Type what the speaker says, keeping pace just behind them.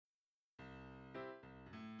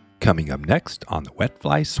Coming up next on the Wet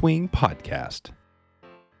Fly Swing podcast.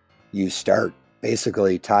 You start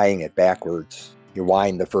basically tying it backwards. You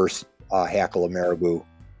wind the first hackle of marabou,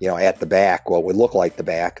 at the back, what would look like the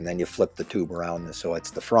back, and then you flip the tube around so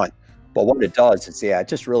it's the front. But what it does is, it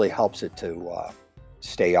just really helps it to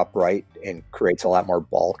stay upright and creates a lot more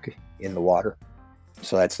bulk in the water.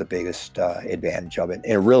 So that's the biggest advantage of it. And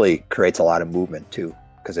it really creates a lot of movement too,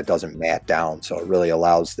 because it doesn't mat down. So it really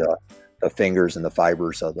allows the fingers and the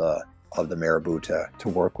fibers of the marabou to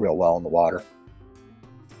work real well in the water.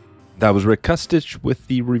 That was Rick Kustich with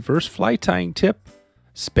the reverse fly tying tip.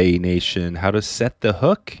 Spey Nation, how to set the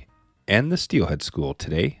hook, and the Steelhead School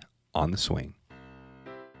today on the swing.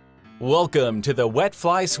 Welcome to the Wet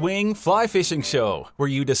Fly Swing Fly Fishing Show, where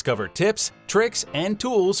you discover tips, tricks, and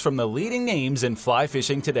tools from the leading names in fly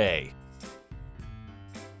fishing today.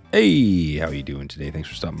 Hey, how are you doing today? Thanks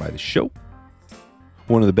for stopping by the show.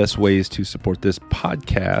 One of the best ways to support this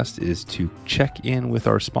podcast is to check in with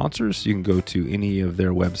our sponsors. You can go to any of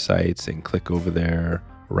their websites and click over there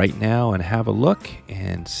right now and have a look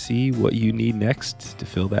and see what you need next to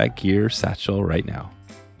fill that gear satchel right now.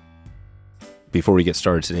 Before we get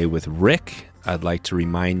started today with Rick, I'd like to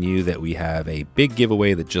remind you that we have a big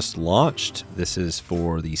giveaway that just launched. This is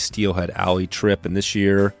for the Steelhead Alley trip, and this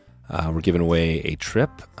year we're giving away a trip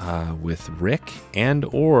with Rick and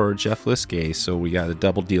or Jeff Liskay, so we got a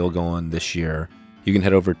double deal going this year. You can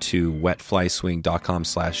head over to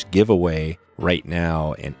wetflyswing.com/giveaway right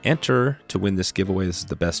now and enter to win this giveaway. This is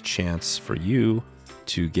the best chance for you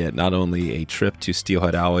to get not only a trip to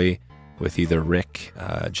Steelhead Alley with either Rick,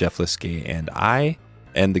 Jeff Liskay, and I,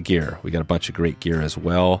 and the gear. We got a bunch of great gear as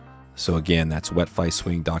well. So again, that's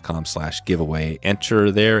wetflyswing.com/giveaway. Enter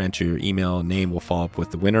there, enter your email, name will follow up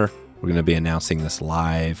with the winner. We're going to be announcing this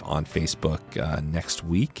live on Facebook next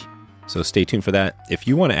week. So stay tuned for that. If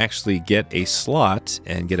you want to actually get a slot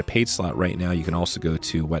and get a paid slot right now, you can also go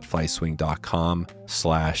to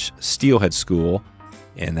wetflyswing.com/Steelhead School,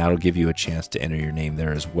 and that'll give you a chance to enter your name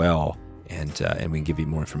there as well. And we can give you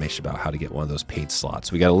more information about how to get one of those paid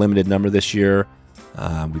slots. We got a limited number this year.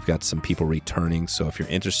 We've got some people returning, so if you're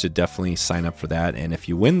interested, definitely sign up for that. And if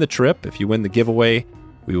you win the trip, if you win the giveaway,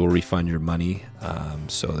 we will refund your money.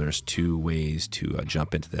 So there's two ways to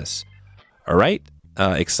jump into this. All right,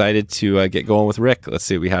 excited to get going with Rick. Let's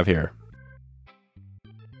see what we have here.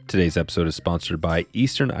 Today's episode is sponsored by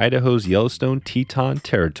Eastern Idaho's Yellowstone Teton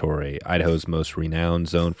Territory, Idaho's most renowned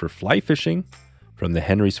zone for fly fishing, from the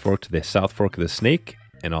Henry's Fork to the South Fork of the Snake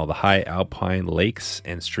and all the high alpine lakes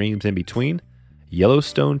and streams in between.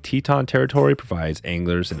 Yellowstone Teton Territory provides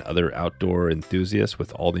anglers and other outdoor enthusiasts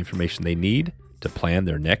with all the information they need to plan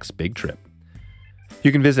their next big trip.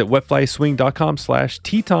 You can visit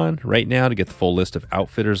wetflyswing.com/Teton right now to get the full list of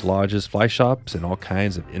outfitters, lodges, fly shops, and all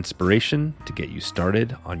kinds of inspiration to get you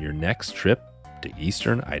started on your next trip to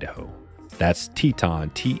Eastern Idaho. That's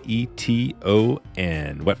Teton, Teton,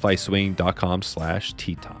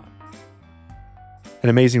 wetflyswing.com/Teton. An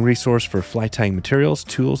amazing resource for fly tying materials,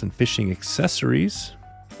 tools, and fishing accessories.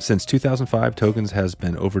 Since 2005, Togans has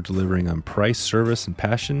been over-delivering on price, service, and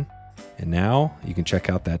passion. And now you can check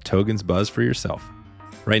out that Togans buzz for yourself.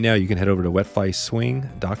 Right now, you can head over to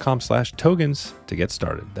wetflyswing.com/Togans to get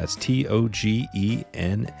started. That's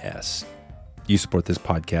TOGENS. You support this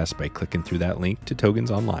podcast by clicking through that link to Togans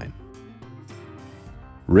Online.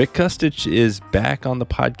 Rick Kustich is back on the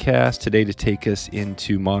podcast today to take us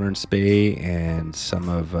into modern Spey and some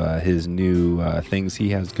of his new things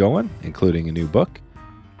he has going, including a new book.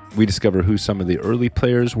 We discover who some of the early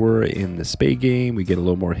players were in the Spey game. We get a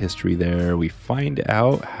little more history there. We find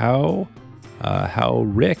out how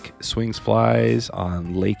Rick swings flies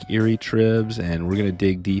on Lake Erie tribs, and we're going to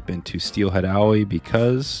dig deep into Steelhead Alley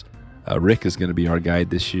because Rick is going to be our guide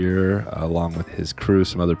this year, along with his crew,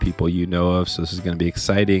 some other people you know of. So this is going to be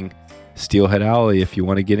exciting. Steelhead Alley, if you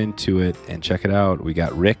want to get into it and check it out, we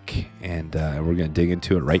got Rick, and we're going to dig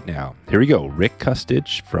into it right now. Here we go. Rick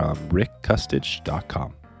Kustich from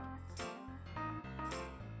rickkustich.com.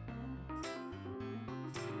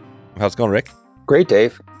 How's it going, Rick? Great,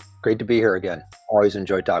 Dave. Great to be here again. Always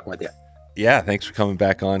enjoy talking with you. Yeah, thanks for coming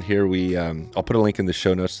back on here. I'll put a link in the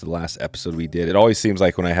show notes to the last episode we did. It always seems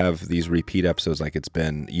like when I have these repeat episodes, like it's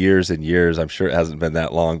been years and years. I'm sure it hasn't been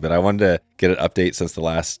that long, but I wanted to get an update since the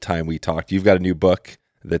last time we talked. You've got a new book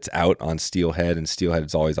that's out on Steelhead, and Steelhead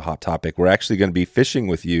is always a hot topic. We're actually going to be fishing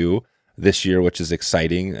with you this year, which is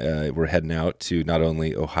exciting. We're heading out to not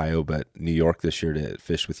only Ohio, but New York this year to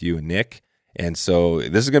fish with you and Nick. And so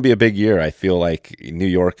this is going to be a big year. I feel like New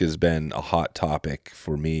York has been a hot topic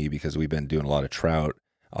for me because we've been doing a lot of trout.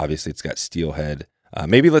 Obviously, it's got steelhead.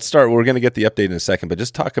 Maybe let's start. We're going to get the update in a second, but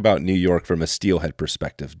just talk about New York from a steelhead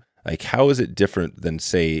perspective. Like, how is it different than,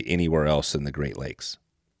 say, anywhere else in the Great Lakes?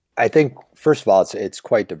 I think, first of all, it's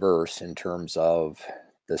quite diverse in terms of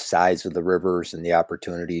the size of the rivers and the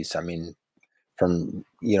opportunities. I mean, from,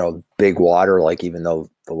 big water, like even though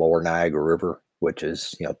the lower Niagara River, which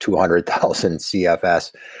is, 200,000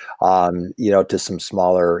 CFS, to some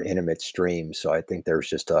smaller intimate streams. So I think there's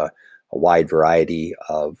just a wide variety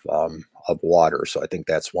of water. So I think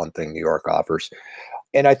that's one thing New York offers.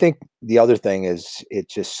 And I think the other thing is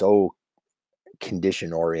it's just so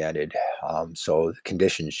condition oriented. So the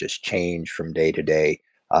conditions just change from day to day.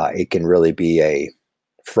 It can really be a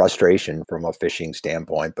frustration from a fishing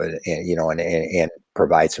standpoint, but and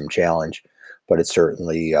provide some challenge. But it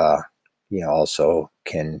certainly also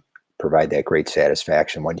can provide that great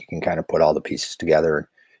satisfaction when you can kind of put all the pieces together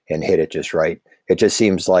and hit it just right. It just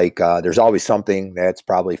seems like there's always something that's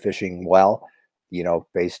probably fishing well,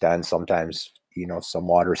 based on sometimes some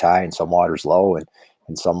water's high and some water's low, and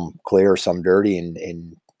some clear, some dirty,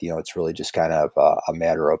 and it's really just kind of a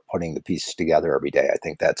matter of putting the pieces together every day. I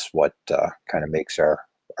think that's what kind of makes our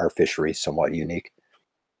fishery somewhat unique.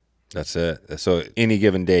 That's it. So any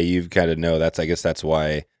given day, you've got to know. I guess that's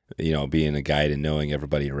why, being a guide and knowing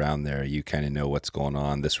everybody around there, you kind of know what's going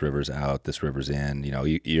on. This river's out, this river's in.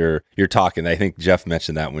 You're talking. I think Jeff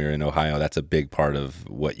mentioned that when we were in Ohio. That's a big part of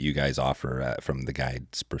what you guys offer from the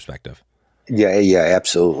guide's perspective. Yeah,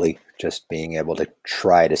 absolutely. Just being able to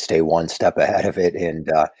try to stay one step ahead of it and,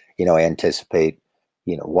 anticipate,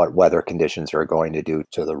 what weather conditions are going to do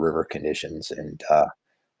to the river conditions, and,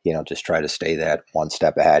 just try to stay that one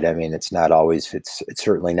step ahead. I mean, it's not always, it's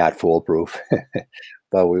certainly not foolproof,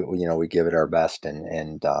 but we give it our best,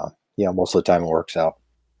 and most of the time it works out.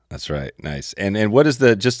 That's right. Nice. And what is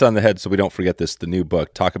just on the head, so we don't forget this, the new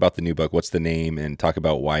book, talk about the new book. What's the name, and talk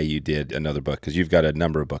about why you did another book, because you've got a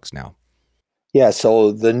number of books now. Yeah,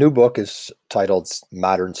 so the new book is titled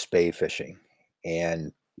Modern Spey Fishing.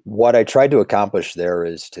 And what I tried to accomplish there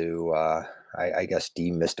is to, I guess,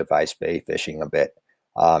 demystify spey fishing a bit.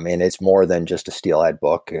 And it's more than just a steelhead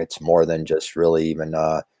book. It's more than just really even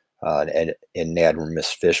an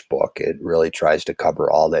anadromous fish book. It really tries to cover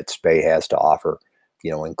all that spey has to offer,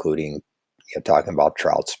 including talking about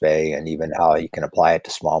trout spey, and even how you can apply it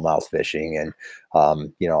to smallmouth fishing, and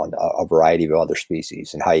a variety of other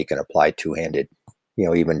species, and how you can apply two-handed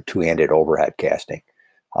overhead casting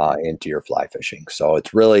into your fly fishing. So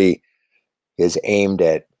it's really is aimed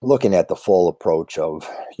at looking at the full approach of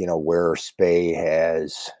where spey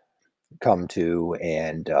has come to,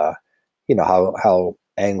 and how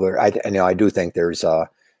angler. I do think there's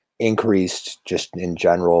increased just in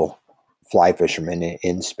general fly fishermen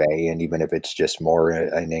in spey, and even if it's just more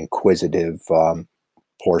an inquisitive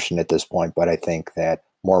portion at this point, but I think that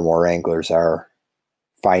more and more anglers are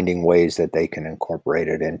finding ways that they can incorporate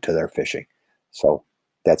it into their fishing. So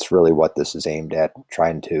that's really what this is aimed at,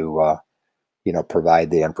 trying to provide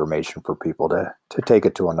the information for people to take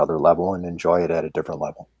it to another level and enjoy it at a different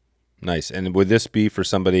level. Nice. And would this be for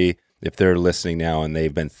somebody, if they're listening now and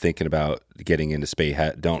they've been thinking about getting into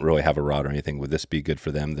spey, don't really have a rod or anything, would this be good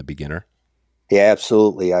for them, the beginner? Yeah,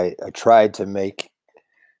 absolutely. I tried to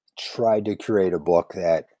create a book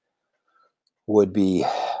that would be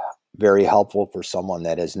very helpful for someone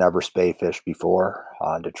that has never spey fished before,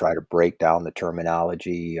 to try to break down the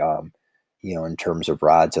terminology, in terms of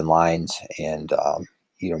rods and lines, and,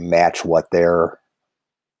 match what their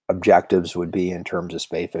objectives would be in terms of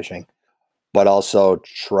spey fishing, but also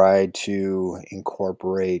try to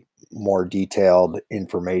incorporate more detailed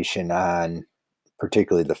information on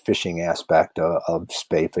particularly the fishing aspect of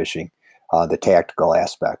spey fishing, the tactical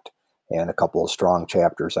aspect, and a couple of strong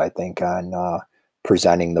chapters, I think, on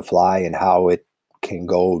presenting the fly and how it can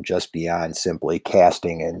go just beyond simply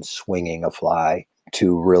casting and swinging a fly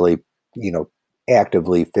to really,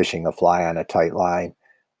 actively fishing a fly on a tight line,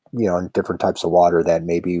 in different types of water that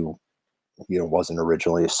maybe, wasn't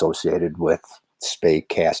originally associated with spey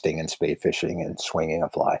casting and spey fishing and swinging a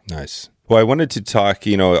fly. Nice. Well, I wanted to talk,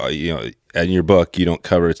 in your book, you don't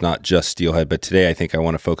cover, it's not just steelhead, but today I think I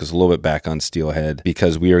want to focus a little bit back on steelhead,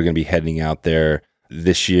 because we are going to be heading out there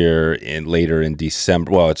this year and later in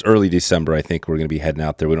December. Well, it's early December. I think we're going to be heading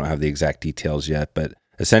out there. We don't have the exact details yet, but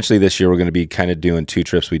essentially this year we're going to be kind of doing two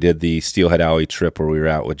trips. We did the Steelhead Alley trip where we were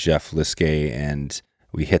out with Jeff Liskay, and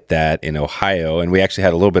we hit that in Ohio, and we actually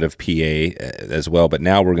had a little bit of PA as well, but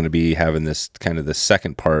now we're going to be having this kind of the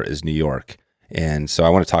second part is New York. And so I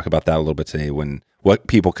want to talk about that a little bit today, what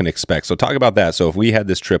people can expect. So talk about that. So if we had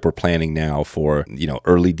this trip we're planning now for,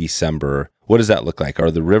 early December, what does that look like?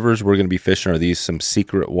 Are the rivers we're going to be fishing, are these some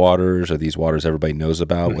secret waters? Are these waters everybody knows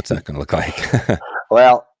about? What's that going to look like?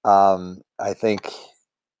 Well, I think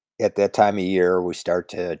at that time of year, we start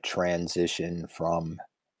to transition from,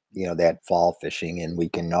 that fall fishing, and we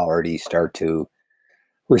can already start to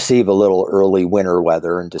receive a little early winter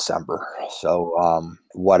weather in December. So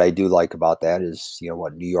what I do like about that is,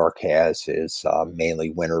 what New York has is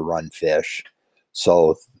mainly winter run fish.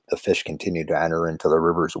 So the fish continue to enter into the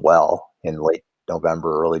rivers well in late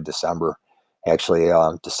November, early December. Actually,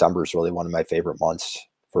 December is really one of my favorite months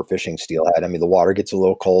for fishing steelhead. I mean, the water gets a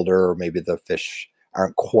little colder, maybe the fish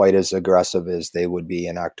aren't quite as aggressive as they would be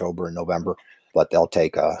in October and November, but they'll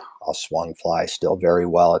take a swung fly still very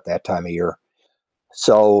well at that time of year.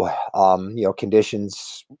 So,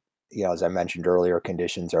 conditions, as I mentioned earlier,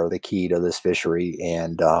 conditions are the key to this fishery.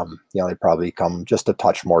 And, they probably become just a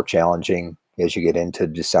touch more challenging as you get into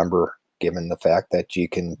December, given the fact that you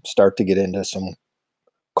can start to get into some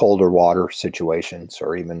colder water situations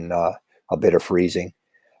or even a bit of freezing.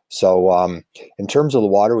 So, in terms of the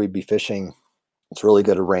water we'd be fishing, it's really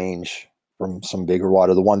good to range from some bigger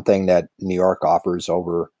water. The one thing that New York offers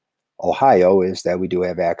over Ohio is that we do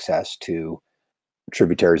have access to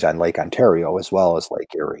tributaries on Lake Ontario as well as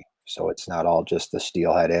Lake Erie. So it's not all just the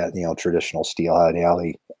steelhead, traditional steelhead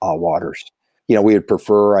alley waters. We would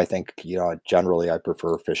prefer, I think, generally I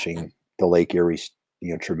prefer fishing the Lake Erie,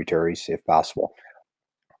 tributaries if possible.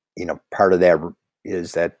 Part of that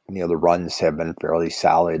is that, the runs have been fairly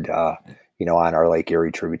solid, on our Lake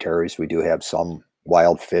Erie tributaries. We do have some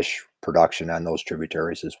wild fish production on those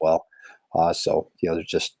tributaries as well. So,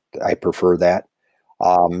 I prefer that.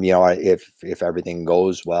 If everything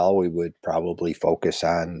goes well, we would probably focus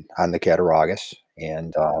on the Cattaraugus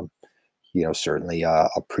and, certainly a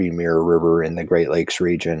premier river in the Great Lakes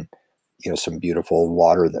region, some beautiful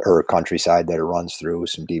water or countryside that it runs through,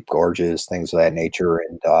 some deep gorges, things of that nature,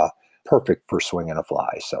 and perfect for swinging a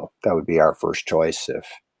fly. So that would be our first choice if,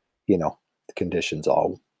 the conditions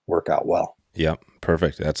all work out well. Yep.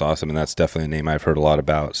 Perfect. That's awesome. And that's definitely a name I've heard a lot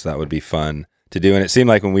about. So that would be fun to do. And it seemed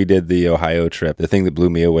like when we did the Ohio trip, the thing that blew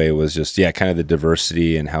me away was just, kind of the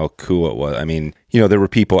diversity and how cool it was. I mean, there were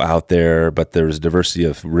people out there, but there was diversity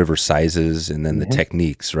of river sizes and then the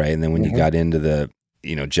techniques, right? And then when you got into the,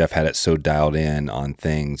 Jeff had it so dialed in on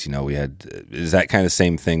things, we had, is that kind of the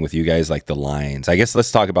same thing with you guys, like the lines? I guess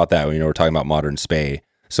let's talk about that. We're talking about modern Spey.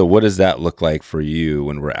 So what does that look like for you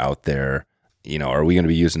when we're out there? Are we going to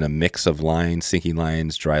be using a mix of lines, sinking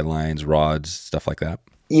lines, dry lines, rods, stuff like that?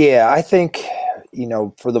 Yeah, I think,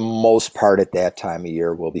 for the most part at that time of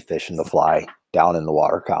year, we'll be fishing the fly down in the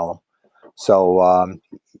water column. So,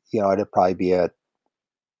 it'd probably be a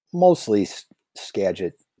mostly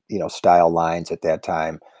Skagit, style lines at that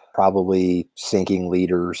time, probably sinking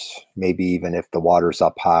leaders, maybe even if the water's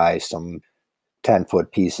up high, some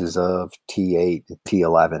 10-foot pieces of T8 and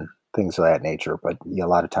T11, things of that nature. But a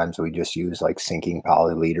lot of times we just use like sinking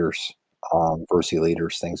poly leaders, Versi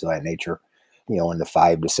leaders, things of that nature, in the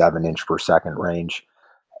 5 to 7 inch per second range.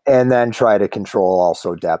 And then try to control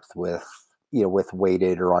also depth with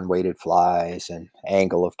weighted or unweighted flies and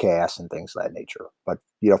angle of cast and things of that nature. But,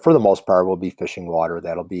 for the most part, we'll be fishing water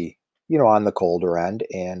that'll be, on the colder end,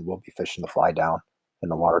 and we'll be fishing the fly down in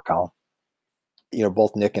the water column.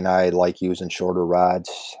 Both Nick and I like using shorter rods,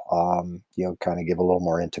 kind of give a little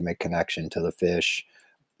more intimate connection to the fish.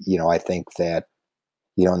 I think that,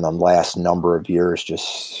 in the last number of years,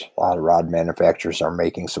 just a lot of rod manufacturers are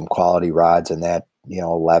making some quality rods in that,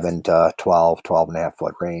 11 to 12 and a half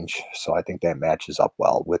foot range. So I think that matches up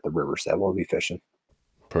well with the rivers that we'll be fishing.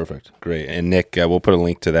 Perfect. Great. And Nick, we'll put a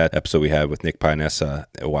link to that episode we had with Nick Pinessa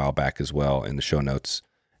a while back as well in the show notes.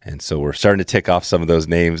 And so we're starting to tick off some of those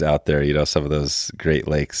names out there, some of those Great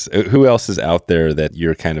Lakes. Who else is out there that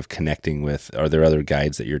you're kind of connecting with? Are there other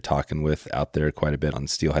guides that you're talking with out there quite a bit on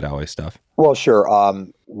steelhead alloy stuff? Well, sure.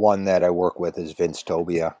 One that I work with is Vince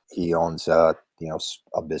Tobia. He owns, a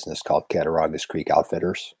business called Cattaraugus Creek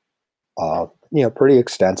Outfitters. Pretty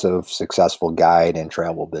extensive, successful guide and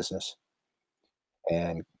travel business.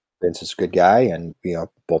 And Vince is a good guy. And,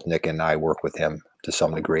 both Nick and I work with him to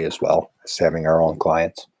some degree as well as having our own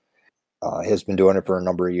clients. Has been doing it for a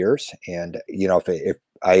number of years. And, if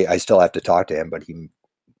I still have to talk to him, but he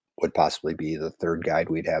would possibly be the third guide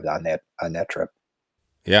we'd have on that trip.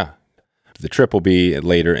 Yeah. The trip will be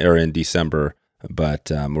later or in December, but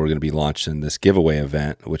we're going to be launching this giveaway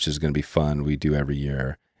event, which is going to be fun. We do every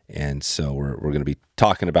year. And so we're going to be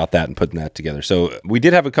talking about that and putting that together. So we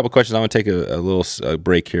did have a couple questions. I'm going to take a little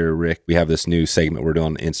break here, Rick. We have this new segment we're doing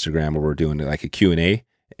on Instagram where we're doing like a Q&A.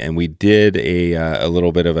 And we did a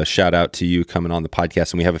little bit of a shout out to you coming on the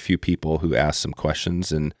podcast. And we have a few people who asked some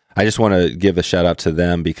questions. And I just want to give a shout out to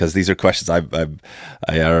them because these are questions I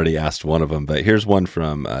already asked one of them. But here's one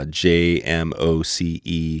from JMOCE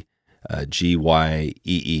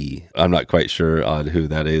Gyee. I'm not quite sure on who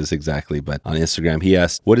that is exactly, but on Instagram, he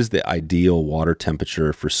asked, what is the ideal water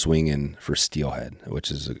temperature for swinging for steelhead,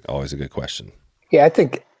 which is always a good question. Yeah, I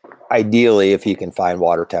think ideally, if you can find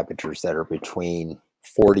water temperatures that are between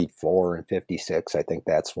 44 and 56, I think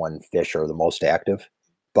that's when fish are the most active.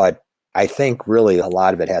 But I think really a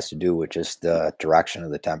lot of it has to do with just the direction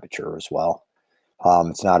of the temperature as well.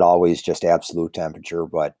 It's not always just absolute temperature,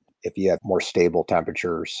 but if you have more stable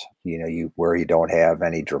temperatures, where you don't have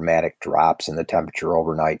any dramatic drops in the temperature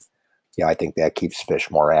overnight, I think that keeps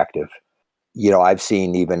fish more active. I've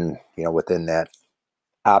seen even, within that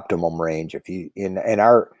optimum range, if you in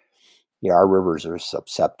our rivers are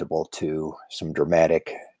susceptible to some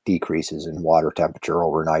dramatic decreases in water temperature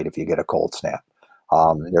overnight if you get a cold snap.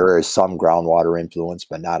 There is some groundwater influence,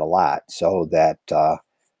 but not a lot, so that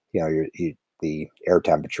the air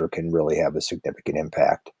temperature can really have a significant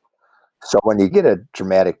impact. So when you get a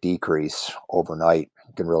dramatic decrease overnight,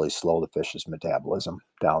 it can really slow the fish's metabolism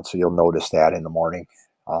down. So you'll notice that in the morning.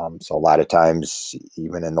 So a lot of times,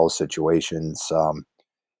 even in those situations,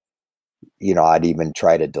 I'd even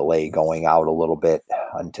try to delay going out a little bit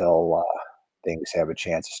until things have a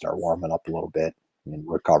chance to start warming up a little bit and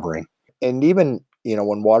recovering. And even,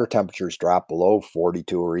 when water temperatures drop below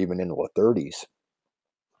 42 or even into the 30s,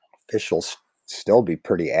 fish will still be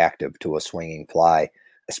pretty active to a swinging fly,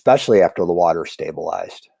 especially after the water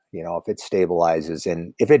stabilized. If it stabilizes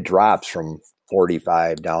and if it drops from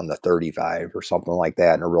 45 down to 35 or something like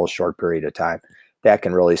that in a real short period of time, that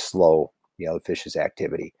can really slow, the fish's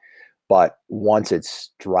activity. But once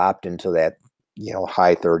it's dropped into that,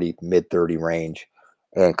 high 30, mid 30 range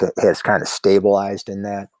and has kind of stabilized in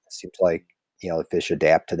that, it seems like, the fish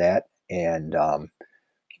adapt to that and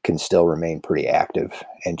can still remain pretty active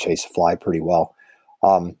and chase a fly pretty well.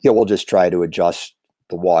 We'll just try to adjust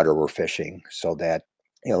the water we're fishing so that,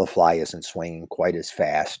 the fly isn't swinging quite as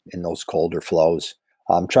fast in those colder flows.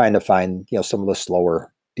 I'm trying to find, some of the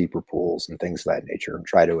slower, deeper pools and things of that nature and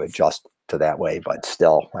try to adjust to that way. But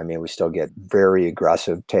still, we still get very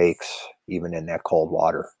aggressive takes even in that cold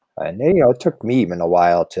water. And, it took me even a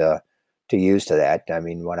while to use to that.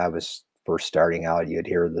 When I was first starting out, you'd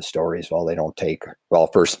hear the stories, they don't take,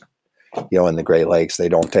 first, in the Great Lakes, they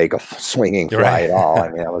don't take a swinging fly Right. at all.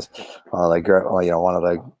 That was one of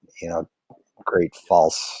the, great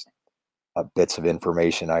false bits of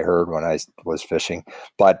information I heard when I was fishing.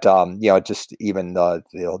 But, just even the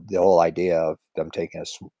whole idea of them taking a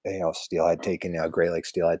Great Lakes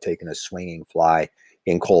steelhead taking a swinging fly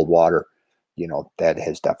in cold water, that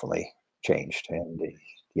has definitely changed. And,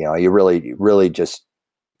 you really just,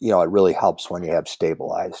 it really helps when you have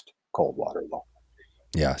stabilized cold water though.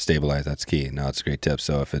 Yeah, stabilize. That's key. No, it's a great tip.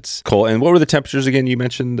 So if it's cold, and what were the temperatures again? You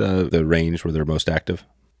mentioned the range where they're most active.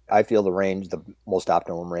 I feel the most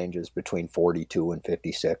optimum range is between 42 and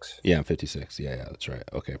 56. Yeah, 56. Yeah, that's right.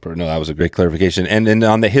 Okay. No, that was a great clarification. And then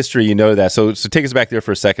on the history, that. So take us back there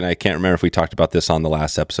for a second. I can't remember if we talked about this on the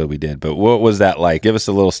last episode we did, but what was that like? Give us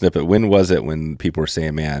a little snippet. When was it when people were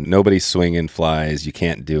saying, man, nobody's swinging flies, you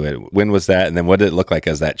can't do it? When was that? And then what did it look like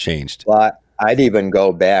as that changed? Well, I'd even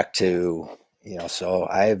go back to, so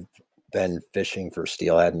I've been fishing for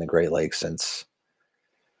steelhead in the Great Lakes since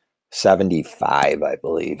 75, I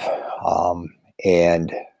believe.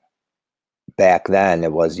 And back then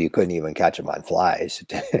it was, you couldn't even catch them on flies.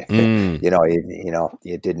 It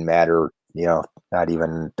didn't matter, not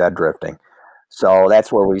even dead drifting. So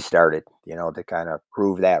that's where we started, to kind of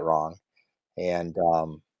prove that wrong. And,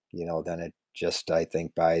 then it just, I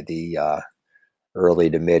think by the early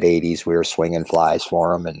to mid 80s, we were swinging flies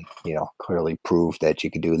for them and, clearly proved that you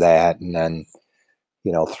could do that. And then,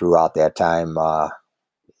 throughout that time,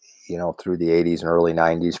 through the 80s and early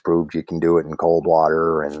 90s, proved you can do it in cold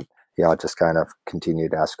water, and it just kind of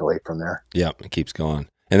continued to escalate from there. Yeah, it keeps going.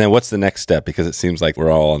 And then what's the next step? Because it seems like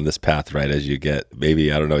we're all on this path, right? As you get,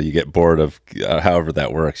 maybe, I don't know, you get bored of however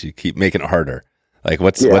that works. You keep making it harder. Like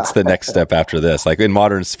what's the next step after this? Like in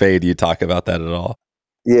modern Spey, do you talk about that at all?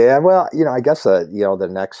 Yeah, well, I guess, the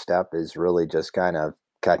next step is really just kind of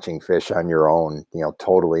catching fish on your own,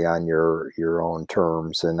 totally on your own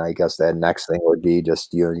terms. And I guess that next thing would be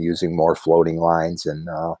just, using more floating lines and,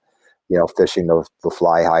 fishing the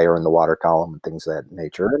fly higher in the water column and things of that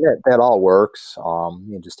nature. And that all works.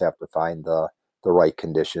 You just have to find the right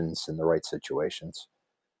conditions and the right situations.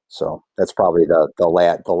 So that's probably the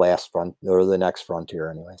last front, or the next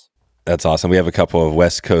frontier anyways. That's awesome. We have a couple of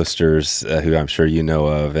West Coasters who I'm sure you know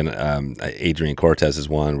of, and Adrian Cortez is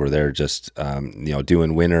one where they're just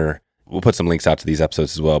doing winter. We'll put some links out to these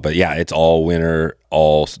episodes as well. But yeah, it's all winter,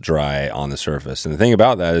 all dry on the surface. And the thing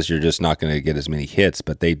about that is you're just not going to get as many hits,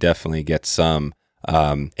 but they definitely get some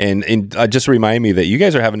And just remind me that you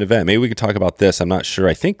guys are having an event. Maybe we could talk about this. I'm not sure.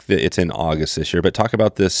 I think that it's in August this year, but talk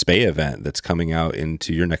about this Spey event that's coming out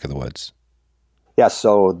into your neck of the woods. Yeah,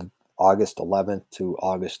 so August 11th to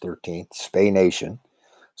August 13th, Spey Nation.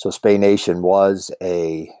 So Spey Nation was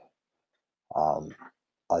a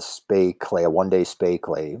Spey clay, a one-day Spey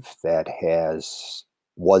clave that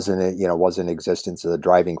was in existence. The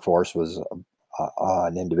driving force was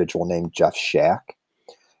an individual named Jeff Shack,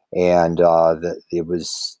 and it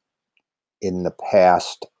was in the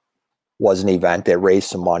past was an event that raised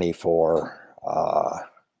some money for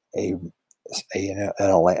a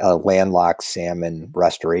landlocked salmon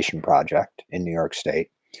restoration project in New York State.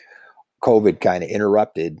 COVID kind of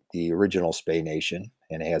interrupted the original Spey Nation,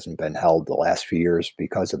 and it hasn't been held the last few years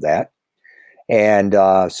because of that. And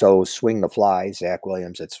so Swing the Fly, Zach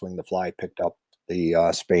Williams at Swing the Fly picked up the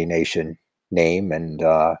Spey Nation name and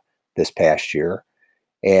this past year,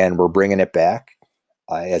 and we're bringing it back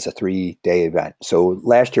as a 3-day event. So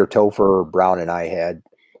last year, Topher, Brown, and I had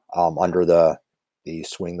under the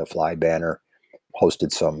Swing the Fly banner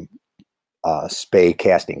hosted some Spey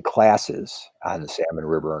casting classes on the Salmon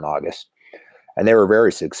River in August, and they were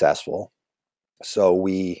very successful. So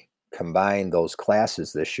we combined those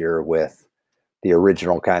classes this year with the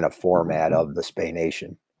original kind of format of the Spey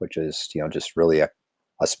Nation, which is just really a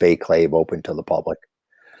Spey clave open to the public.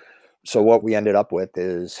 So what we ended up with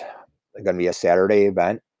is going to be a Saturday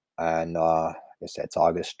event, and I guess that's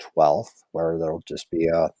August 12th, where there'll just be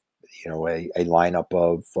a lineup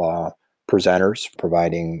of presenters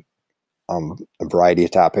providing a variety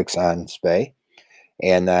of topics on Spey.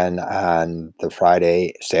 And then on the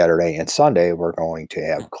Friday, Saturday, and Sunday, we're going to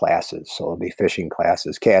have classes. So it'll be fishing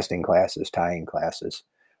classes, casting classes, tying classes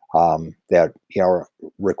that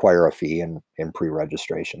require a fee and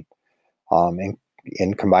pre-registration.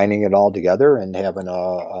 And combining it all together and having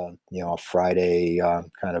a Friday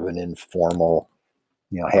kind of an informal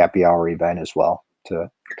happy hour event as well to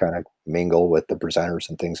kind of mingle with the presenters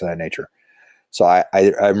and things of that nature. So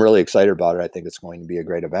I'm really excited about it. I think it's going to be a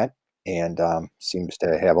great event, and seems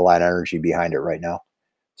to have a lot of energy behind it right now.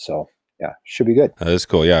 So yeah, should be good. That's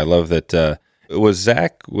cool. Yeah, I love that. Was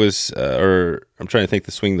Zach or I'm trying to think,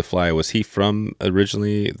 the Swing the Fly, was he from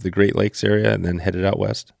originally the Great Lakes area and then headed out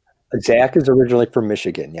west? Zach is originally from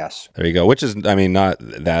Michigan, yes. There you go, which is, not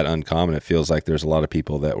that uncommon. It feels like there's a lot of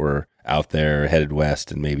people that were out there headed west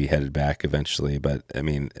and maybe headed back eventually. But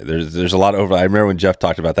there's a lot of overlap. I remember when Jeff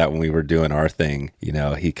talked about that when we were doing our thing,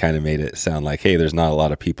 he kind of made it sound like, hey, there's not a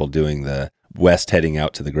lot of people doing the west heading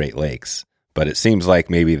out to the Great Lakes. But it seems like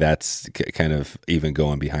maybe that's kind of even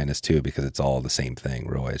going behind us too, because it's all the same thing,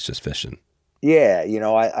 really. It's just fishing. Yeah,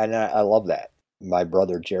 I love that. My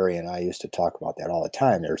brother Jerry and I used to talk about that all the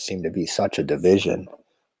time. There seemed to be such a division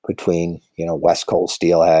between, West Coast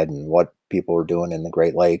Steelhead and what people were doing in the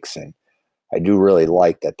Great Lakes. And I do really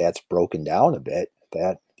like that that's broken down a bit,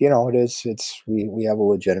 that, we have a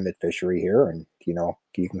legitimate fishery here, and,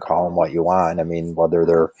 you can call them what you want. I mean, whether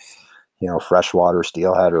they're, freshwater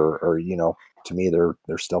steelhead or, to me,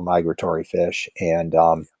 they're still migratory fish. And,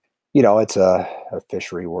 it's a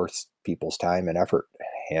fishery worth people's time and effort.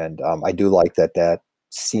 And I do like that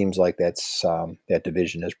seems like that's that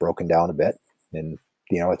division is broken down a bit, and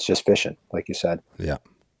it's just fishing, like you said. Yeah,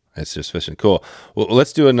 it's just fishing. Cool. Well,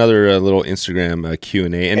 let's do another little Instagram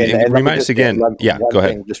Q&A, and remind us again. Go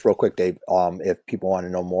ahead. Just real quick, Dave. If people want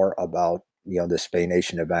to know more about the Spey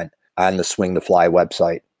Nation event, on the Swing the Fly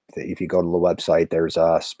website, if you go to the website, there's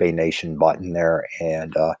a Spey Nation button there,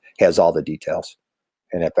 and has all the details.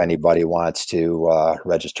 And if anybody wants to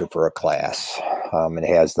register for a class, it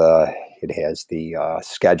has the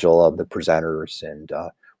schedule of the presenters, and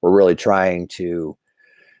we're really trying to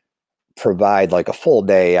provide like a full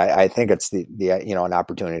day. I think it's the an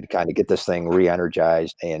opportunity to kind of get this thing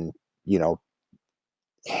re-energized and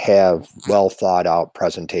have well thought out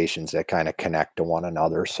presentations that kind of connect to one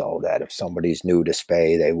another, so that if somebody's new to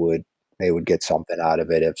Spey, they would get something out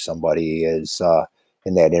of it. If somebody is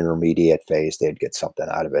in that intermediate phase, they'd get something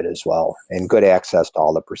out of it as well, and good access to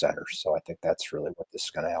all the presenters. So I think that's really what this is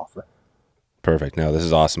going to offer. Perfect. No, this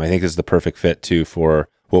is awesome. I think this is the perfect fit too for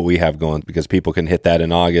what we have going, because people can hit that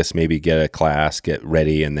in August, maybe get a class, get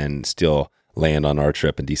ready, and then still land on our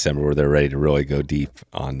trip in December where they're ready to really go deep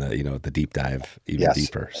on the, the deep dive even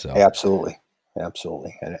deeper. So absolutely.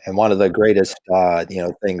 And one of the greatest,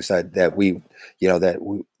 things that we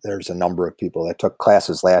there's a number of people that took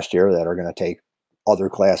classes last year that are going to take other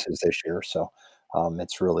classes this year. So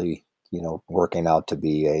it's really, working out to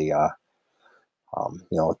be a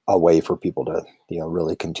way for people to,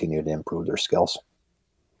 really continue to improve their skills.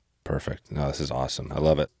 Perfect. No, this is awesome. I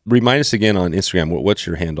love it. Remind us again on Instagram. What's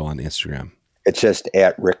your handle on Instagram? It's just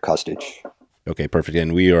at Rick Kustich. Okay, perfect.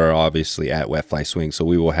 And we are obviously at Wet Fly Swing, so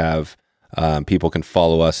we will have people can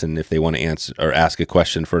follow us, and if they want to answer or ask a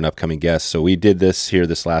question for an upcoming guest. So we did this here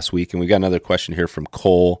this last week, and we got another question here from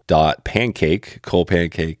Cole.Pancake,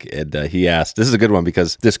 and he asked, this is a good one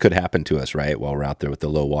because this could happen to us, right, while we're out there with the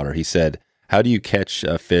low water. He said, how do you catch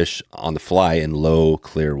a fish on the fly in low,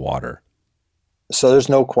 clear water? So there's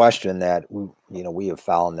no question that we have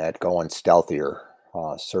found that going stealthier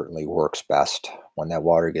certainly works best when that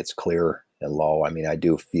water gets clear and low. I mean, I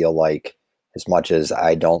do feel like, as much as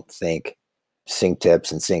I don't think sink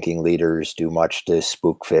tips and sinking leaders do much to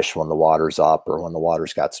spook fish when the water's up or when the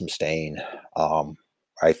water's got some stain,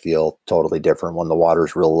 I feel totally different when the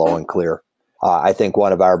water's real low and clear. I think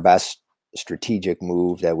one of our best strategic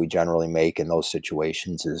move that we generally make in those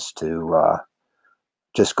situations is to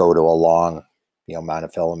just go to a long,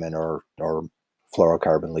 monofilament or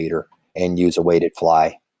fluorocarbon leader and use a weighted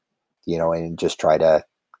fly, and just try to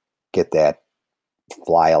get that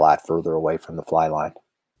fly a lot further away from the fly line.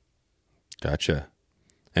 Gotcha.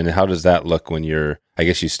 And how does that look when I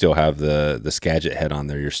guess you still have the Skagit head on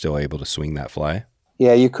there, you're still able to swing that fly?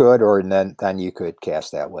 Yeah, you could, or then you could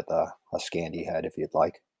cast that with a Scandi head if you'd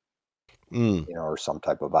like, or some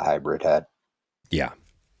type of a hybrid head. Yeah,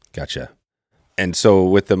 gotcha. And so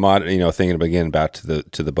with the modern, thinking again back to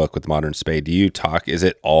the book with modern Spey, is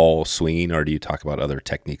it all swinging, or do you talk about other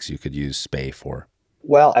techniques you could use Spey for?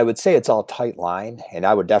 Well, I would say it's all tight line, and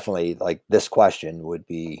I would definitely this question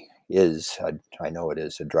I know it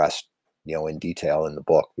is addressed, in detail in the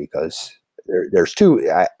book, because there's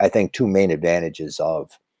I think two main advantages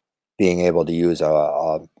of being able to use a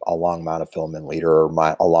long monofilament leader or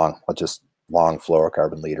long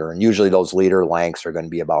fluorocarbon leader. And usually those leader lengths are going to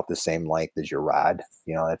be about the same length as your rod,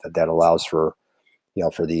 that allows for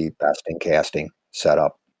the best in casting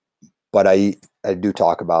setup. But I do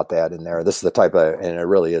talk about that in there. This is and it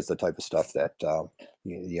really is the type of stuff that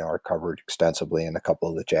are covered extensively in a couple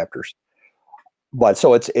of the chapters. But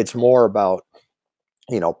so it's more about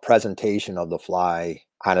presentation of the fly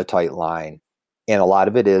on a tight line, and a lot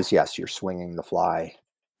of it is, yes, you're swinging the fly,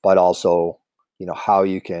 but also how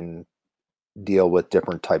you can deal with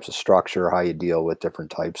different types of structure, how you deal with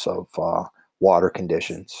different types of water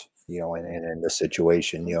conditions, in the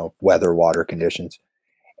situation, weather, water conditions.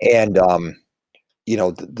 And,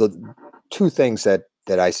 the two things that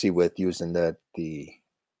I see with using the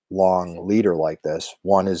long leader like this,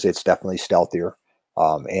 one is it's definitely stealthier.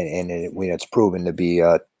 It's proven to be,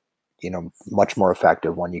 much more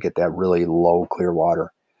effective when you get that really low, clear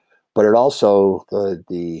water. But it also,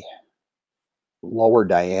 the lower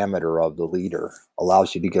diameter of the leader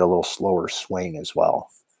allows you to get a little slower swing as well.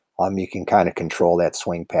 You can kind of control that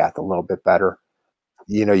swing path a little bit better.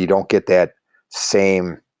 You don't get that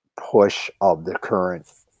same push of the current.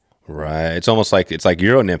 Right. It's almost like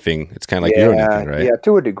Euro nymphing. It's kind of like Euro nymphing, right? Yeah,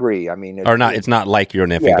 to a degree. I mean, it's not like Euro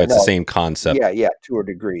nymphing, but it's the same concept. Yeah, to a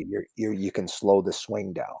degree. You can slow the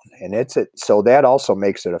swing down, and so that also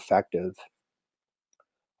makes it effective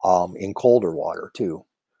in colder water too,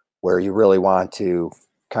 where you really want to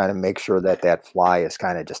kind of make sure that fly is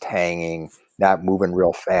kind of just hanging, not moving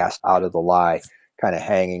real fast out of the lie, kind of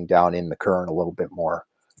hanging down in the current a little bit more.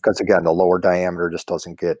 Because again, the lower diameter just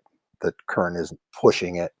doesn't get, the current isn't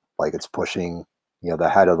pushing it like it's pushing, the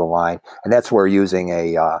head of the line. And that's where using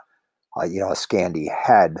a Scandi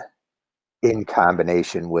head in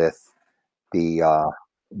combination with the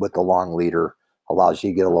long leader allows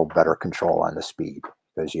you to get a little better control on the speed,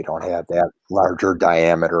 because you don't have that larger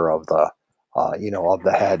diameter of the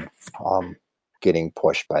head getting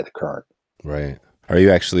pushed by the current. Right. Are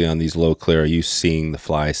you actually on these low clear? Are you seeing the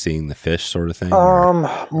fly, seeing the fish sort of thing?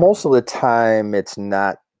 Most of the time it's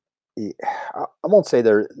not. I won't say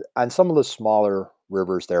there. On some of the smaller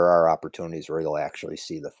rivers, there are opportunities where you'll actually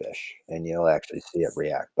see the fish and you'll actually see it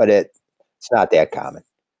react. But it's not that common.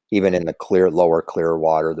 Even in the lower clear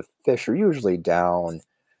water, the fish are usually down,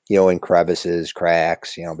 in crevices,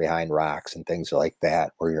 cracks, behind rocks and things like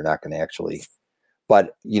that, where you're not going to actually.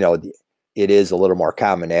 But it is a little more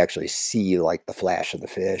common to actually see like the flash of the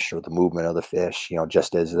fish or the movement of the fish,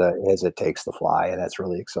 just as it takes the fly, and that's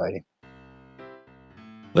really exciting.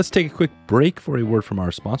 Let's take a quick break for a word from our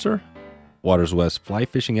sponsor. Waters West Fly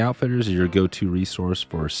Fishing Outfitters is your go-to resource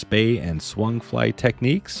for Spey and swung fly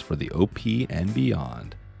techniques for the OP and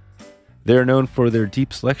beyond. They are known for their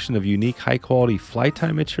deep selection of unique, high-quality fly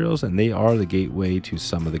tie materials, and they are the gateway to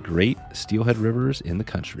some of the great steelhead rivers in the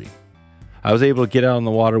country. I was able to get out on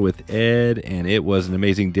the water with Ed, and it was an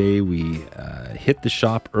amazing day. We hit the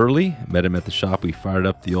shop early, met him at the shop. We fired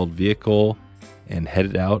up the old vehicle and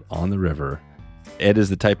headed out on the river. Ed is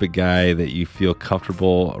the type of guy that you feel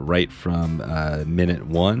comfortable right from minute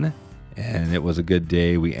one, and it was a good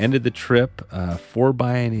day. We ended the trip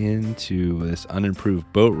 4-buying into this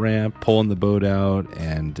unimproved boat ramp, pulling the boat out,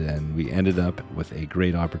 and then we ended up with a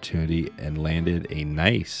great opportunity and landed a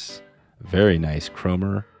nice, very nice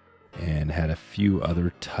chromer and had a few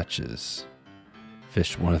other touches.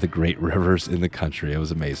 Fished one of the great rivers in the country. It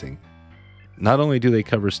was amazing. Not only do they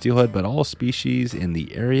cover steelhead, but all species in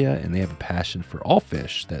the area, and they have a passion for all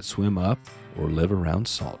fish that swim up or live around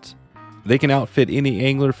salt. They can outfit any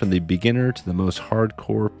angler from the beginner to the most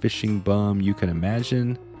hardcore fishing bum you can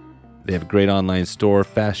imagine. They have a great online store,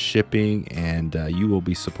 fast shipping, and you will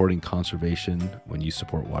be supporting conservation when you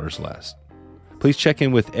support Waters Last. Please check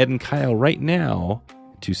in with Ed and Kyle right now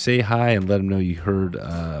to say hi and let them know you heard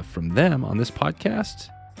from them on this podcast.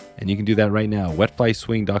 And you can do that right now,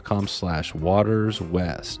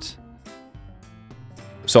 wetflyswing.com/waterswest.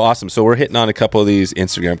 So awesome. So we're hitting on a couple of these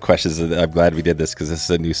Instagram questions. I'm glad we did this because this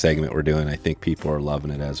is a new segment we're doing. I think people are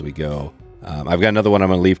loving it as we go. I've got another one I'm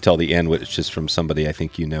going to leave till the end, which is from somebody I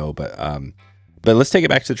think you know. But let's take it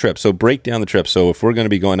back to the trip. So break down the trip. So if we're going to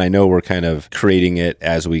be going, I know we're kind of creating it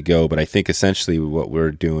as we go, but I think essentially what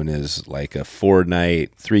we're doing is like a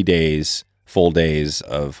 4-night, 3 days, full days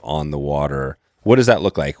of on the water. What does that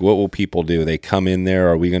look like? What will people do? They come in there?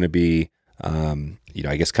 Are we going to be, I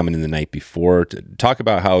guess coming in the night before? Talk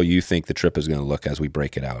about how you think the trip is going to look as we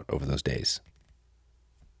break it out over those days.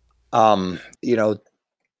 You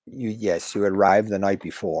arrive the night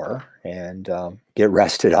before and get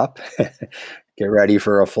rested up, get ready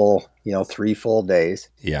for a full, 3 full days.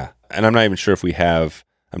 Yeah. And I'm not even sure if we have,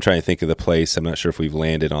 I'm trying to think of the place. I'm not sure if we've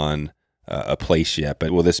landed on a place yet,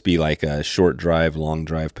 but will this be like a short drive, long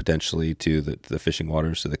drive potentially to the fishing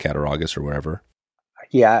waters, to the Cattaraugus or wherever?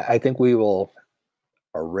 Yeah, I think we will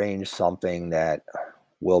arrange something that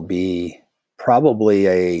will be probably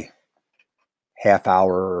a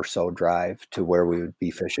half-hour or so drive to where we would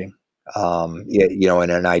be fishing, in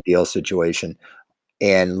an ideal situation,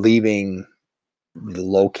 and leaving the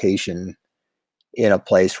location in a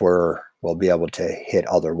place where we'll be able to hit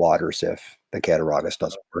other waters if the Cattaraugus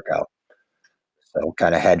doesn't work out. So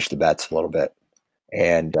kind of hedge the bets a little bit.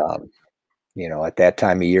 And, at that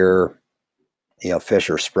time of year, fish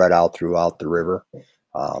are spread out throughout the river.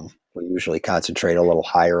 We usually concentrate a little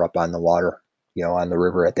higher up on the water, on the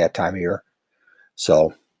river at that time of year.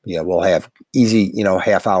 So, we'll have easy,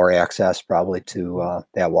 half-hour access probably to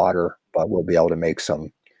that water, but we'll be able to make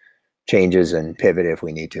some changes and pivot if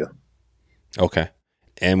we need to. Okay.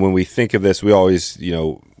 And when we think of this, we always,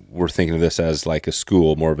 we're thinking of this as like a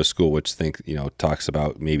school, more of a school, which talks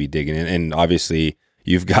about maybe digging in. And obviously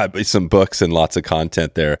you've got some books and lots of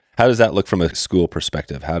content there. How does that look from a school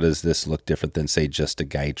perspective? How does this look different than, say, just a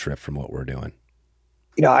guide trip from what we're doing?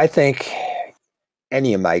 I think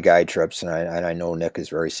any of my guide trips, and I know Nick is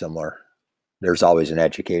very similar, there's always an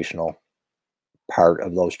educational part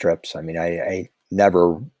of those trips. I mean, I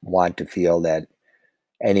never want to feel that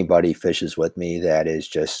anybody fishes with me that is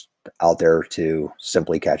just out there to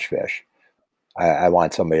simply catch fish. I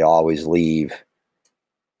want somebody to always leave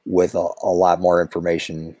with a lot more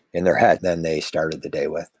information in their head than they started the day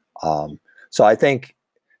with. So I think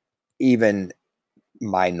even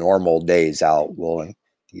my normal days out will,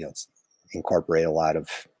 incorporate a lot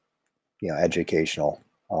of, educational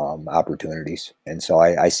opportunities. And so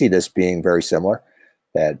I see this being very similar,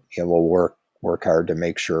 that we'll work hard to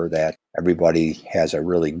make sure that everybody has a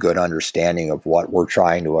really good understanding of what we're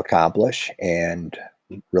trying to accomplish and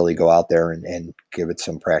really go out there and give it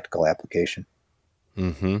some practical application.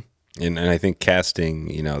 Mm-hmm. And I think casting,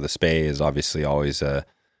 the Spey is obviously always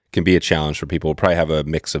can be a challenge for people. We'll probably have a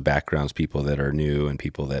mix of backgrounds, people that are new and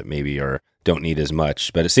people that maybe don't need as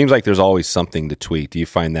much, but it seems like there's always something to tweak. Do you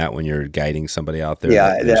find that when you're guiding somebody out there?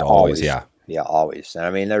 Yeah, there's always. Yeah, always. And I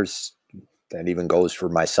mean, that even goes for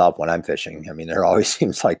myself when I'm fishing. I mean, there always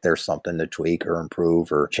seems like there's something to tweak or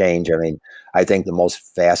improve or change. I mean, I think the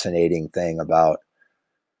most fascinating thing about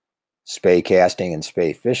Spey casting and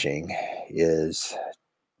Spey fishing is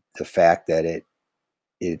the fact that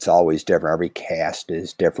it's always different. Every cast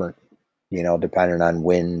is different, depending on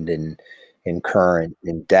wind and current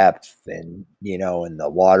and depth and, and the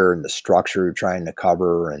water and the structure you're trying to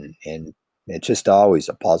cover. And it's just always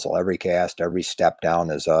a puzzle. Every cast, every step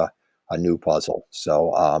down is a new puzzle.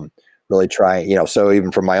 So really trying, so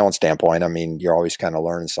even from my own standpoint, I mean, you're always kind of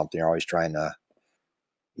learning something. You're always trying to,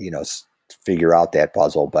 figure out that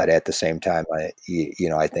puzzle. But at the same time, I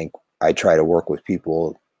think I try to work with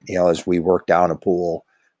people, as we work down a pool,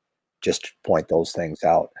 just to point those things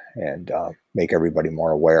out and make everybody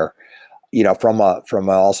more aware. From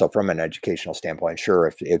an educational standpoint,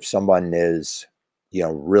 sure, if someone is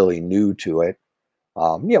really new to it,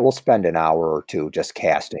 we'll spend an hour or two just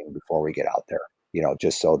casting before we get out there,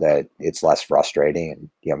 just so that it's less frustrating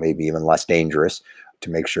and, maybe even less dangerous, to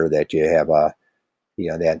make sure that you have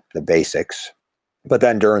that the basics. But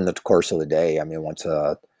then during the course of the day, I mean, once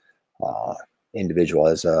a individual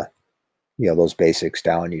has those basics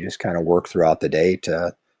down, you just kind of work throughout the day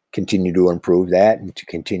to continue to improve that and to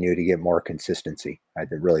continue to get more consistency. I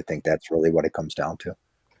really think that's really what it comes down to.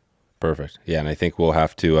 Perfect. Yeah, and I think we'll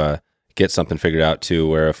have to get something figured out too,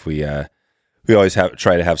 where if we always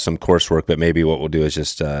try to have some coursework, but maybe what we'll do is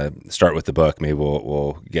just start with the book. Maybe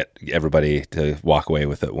we'll get everybody to walk away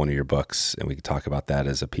with one of your books, and we can talk about that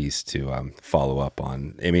as a piece to follow up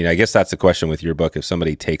on. I mean, I guess that's the question with your book. If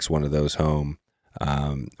somebody takes one of those home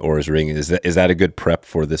or is reading, is that a good prep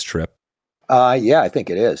for this trip? Yeah, I think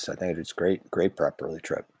it is. I think it's great prep for the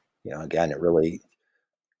trip. Again, it really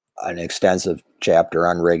an extensive chapter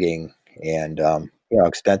on rigging and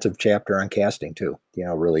extensive chapter on casting too.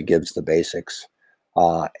 Really gives the basics.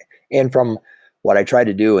 And from what I tried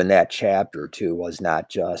to do in that chapter too was not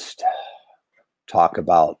just talk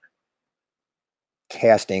about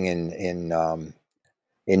casting in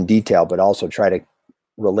detail, but also try to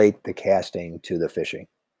relate the casting to the fishing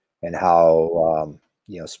and how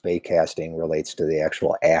spey casting relates to the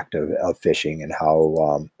actual act of fishing, and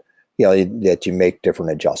how that you make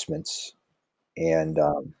different adjustments and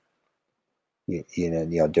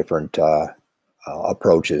different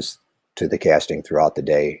approaches to the casting throughout the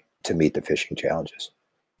day to meet the fishing challenges.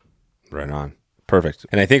 Right on. Perfect.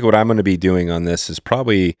 And I think what I'm going to be doing on this is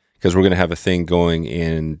probably, because we're going to have a thing going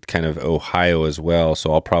in kind of Ohio as well,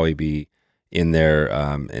 so I'll probably be in there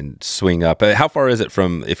and swing up. How far is it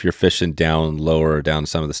from, if you're fishing down lower, down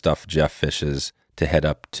some of the stuff Jeff fishes, to head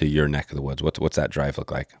up to your neck of the woods? What's that drive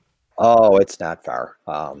look like? Oh, it's not far.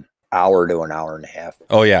 Hour to an hour and a half.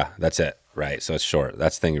 Oh yeah, that's it. Right. So it's short.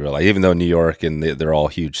 That's the thing you realize. Even though New York and they're all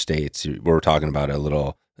huge states, we're talking about a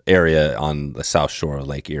little area on the south shore of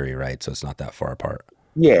Lake Erie, right? So it's not that far apart.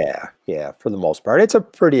 Yeah, for the most part. It's a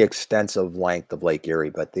pretty extensive length of Lake Erie,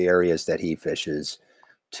 but the areas that he fishes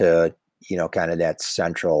to, kind of that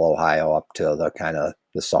central Ohio up to the kind of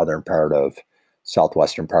the southern part of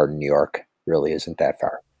southwestern part of New York really isn't that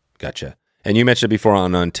far. Gotcha. And you mentioned before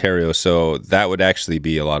on Ontario, so that would actually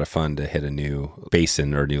be a lot of fun to hit a new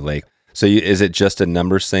basin or new lake. So is it just a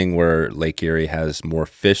numbers thing where Lake Erie has more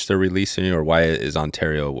fish they're releasing, or why is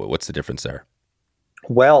Ontario, what's the difference there?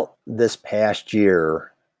 Well, this past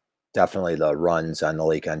year, definitely the runs on the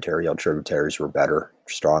Lake Ontario tributaries were better,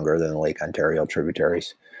 stronger than the Lake Ontario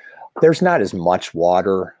tributaries. There's not as much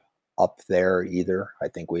water up there either. I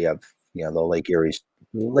think we have, the Lake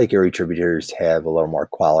Erie tributaries have a little more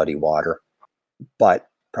quality water, but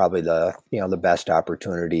probably the best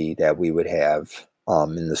opportunity that we would have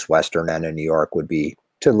in this western end of New York would be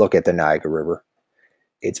to look at the Niagara River.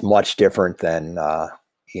 It's much different than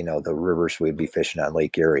the rivers we'd be fishing on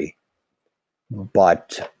Lake Erie,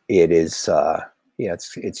 but it is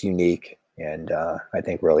it's unique, and I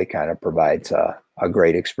think really kind of provides a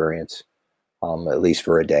great experience, at least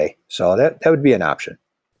for a day. So that would be an option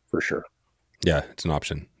for sure. Yeah, it's an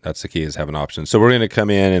option. That's the key, is have an option. So we're going to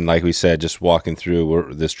come in and, like we said, just walking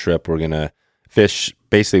through this trip, we're going to fish.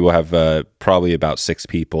 Basically, we'll have probably about 6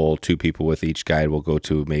 people, 2 people with each guide. We'll go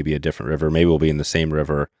to maybe a different river. Maybe we'll be in the same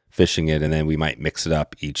river fishing it, and then we might mix it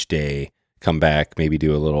up each day, come back, maybe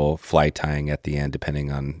do a little fly tying at the end,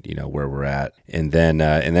 depending on where we're at. And then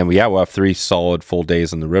we'll have 3 solid full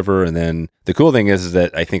days on the river. And then the cool thing is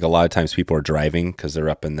that I think a lot of times people are driving because they're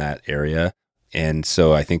up in that area. And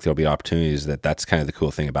so I think there'll be opportunities that's kind of the cool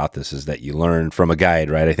thing about this, is that you learn from a guide,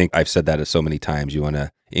 right? I think I've said that so many times. You want to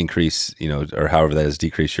increase, or however that is,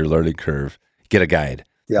 decrease your learning curve, get a guide,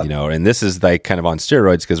 and this is like kind of on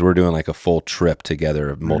steroids because we're doing like a full trip together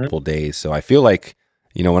of multiple days. So I feel like,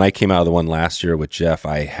 when I came out of the one last year with Jeff,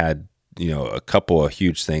 I had, a couple of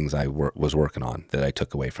huge things I was working on that I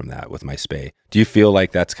took away from that with my Spey. Do you feel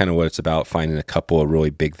like that's kind of what it's about, finding a couple of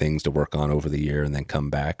really big things to work on over the year and then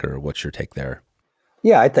come back, or what's your take there?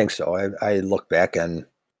 Yeah, I think so. I look back on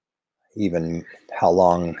even how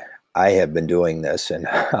long I have been doing this, and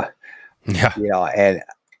and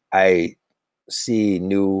I see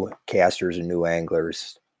new casters and new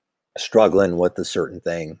anglers struggling with a certain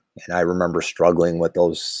thing, and I remember struggling with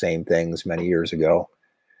those same things many years ago.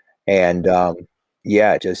 And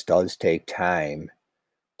it just does take time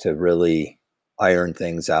to really iron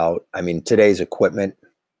things out. I mean, today's equipment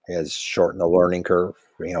has shortened the learning curve,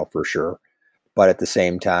 for sure. But at the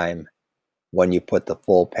same time, when you put the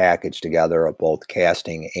full package together of both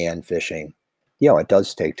casting and fishing, it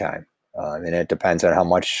does take time. And it depends on how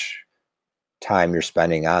much time you're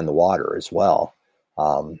spending on the water as well.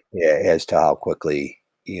 yeah, as to how quickly,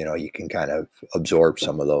 you can kind of absorb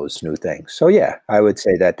some of those new things. So yeah, I would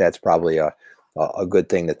say that that's probably a good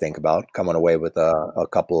thing to think about, coming away with a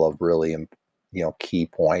couple of really, key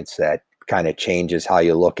points that kind of changes how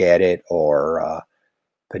you look at it, or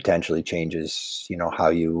potentially changes, how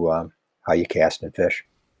you cast and fish.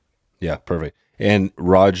 Yeah, perfect. And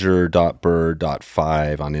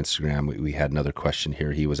Roger.bird.5 on Instagram, we had another question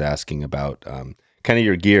here. He was asking about kind of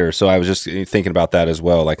your gear. So I was just thinking about that as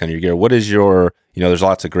well, like on your gear. What is your, there's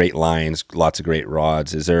lots of great lines, lots of great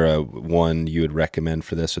rods. Is there a one you would recommend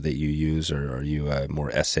for this or that you use, or are you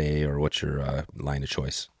more SA, or what's your line of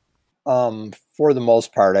choice? For the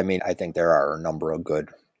most part, I mean, I think there are a number of good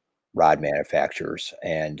rod manufacturers,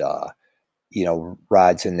 and,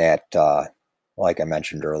 rods in that, like I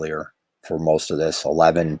mentioned earlier, for most of this,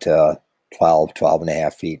 11 to 12 and a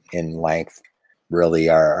half feet in length really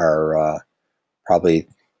are probably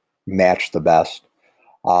match the best.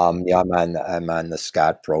 I'm on the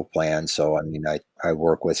Scott Pro plan, so I mean, I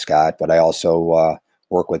work with Scott, but I also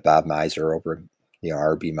work with Bob Miser over,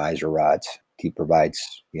 RB Miser Rods. He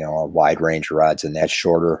provides, a wide range of rods in that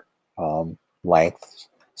shorter length,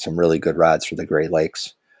 some really good rods for the Great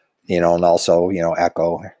Lakes, and also,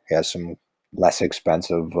 Echo has some less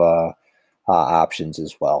expensive options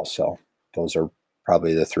as well. So those are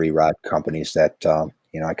probably the three rod companies that,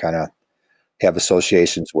 I kind of have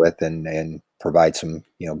associations with, and provide some,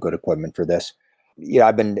 good equipment for this. Yeah,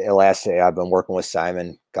 I've been working with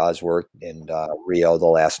Simon Gosworth and Rio the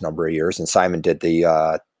last number of years, and Simon did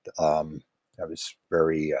I was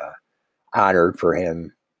very honored for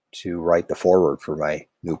him to write the foreword for my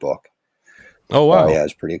new book. Oh, wow. Yeah, I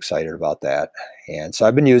was pretty excited about that. And so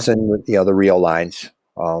I've been using, the Rio lines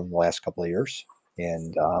the last couple of years,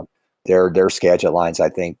 and their Skagit lines, I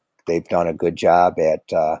think they've done a good job at,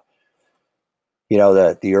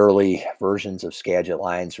 the early versions of Skagit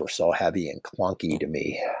lines were so heavy and clunky to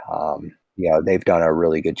me. They've done a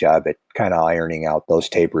really good job at kind of ironing out those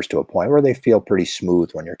tapers to a point where they feel pretty smooth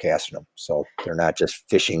when you're casting them. So they're not just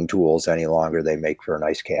fishing tools any longer. They make for a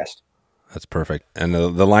nice cast. That's perfect. And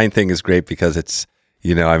the line thing is great because it's,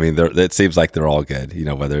 it seems like they're all good,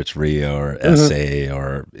 whether it's Rio or SA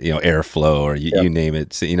or, Airflow or you name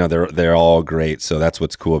it. So, they're all great. So that's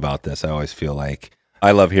what's cool about this. I always feel like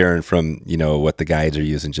I love hearing from, what the guides are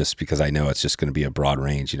using, just because I know it's just going to be a broad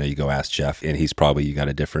range. You go ask Jeff, and he's probably, you got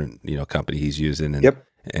a different, company he's using, and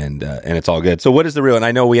and it's all good. So what is the Rio? And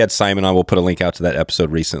I know we had Simon on. We'll put a link out to that episode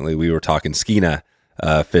recently. We were talking Skeena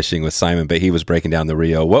fishing with Simon, but he was breaking down the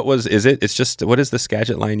Rio. What is the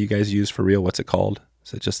Skagit line you guys use for Rio? What's it called?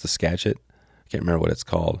 Is it just the Skagit? I can't remember what it's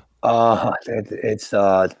called.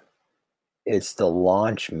 It's the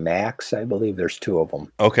Launch Max, I believe. There's two of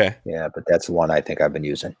them. Okay. Yeah, but that's the one I think I've been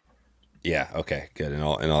using. Yeah. Okay. Good. And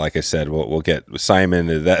like I said, we'll get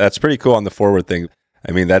Simon. That's pretty cool on the forward thing.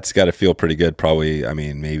 I mean, that's got to feel pretty good. Probably. I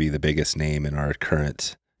mean, maybe the biggest name in our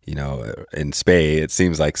current, in Spey. It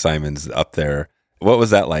seems like Simon's up there. What was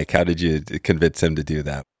that like? How did you convince him to do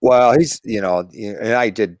that? Well, he's, and I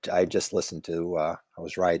just listened to, I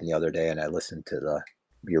was riding the other day and I listened to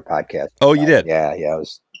your podcast. Oh, you did? Yeah. It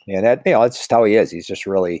was, and that, that's just how he is. He's just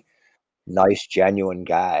really nice, genuine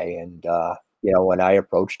guy. And, when I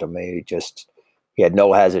approached him, he had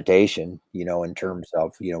no hesitation, in terms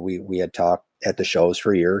of, we had talked at the shows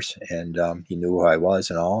for years, and he knew who I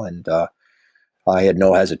was and all. And I had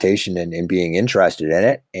no hesitation in being interested in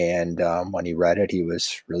it. And when he read it, he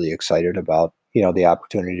was really excited about, the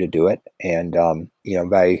opportunity to do it. And,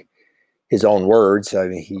 by his own words, I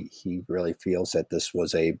mean, he really feels that this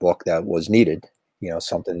was a book that was needed,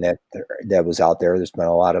 something that was out there. There's been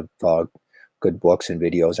a lot of good books and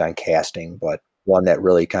videos on casting, but one that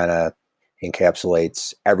really kind of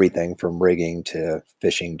encapsulates everything from rigging to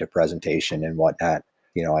fishing to presentation and whatnot.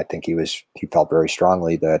 I think he felt very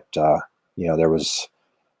strongly that, there was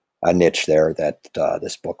a niche there that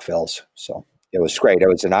this book fills. So it was great. It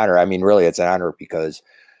was an honor. I mean, really, it's an honor because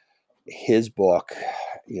his book,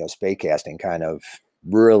 Spey casting, kind of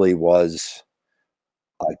really was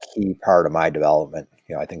a key part of my development.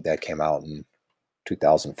 I think that came out in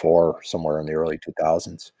 2004, somewhere in the early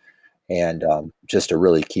 2000s. And just a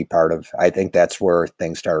really key part of, I think that's where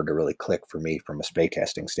things started to really click for me from a Spey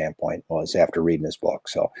casting standpoint, was after reading his book.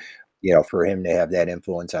 So, for him to have that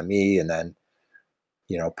influence on me and then,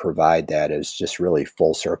 provide that is just really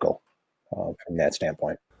full circle from that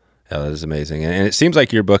standpoint. Yeah, that is amazing. And it seems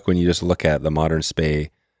like your book, when you just look at the modern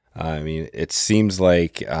Spey, I mean, it seems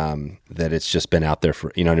like that it's just been out there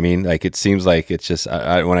for, you know what I mean? Like, it seems like it's just,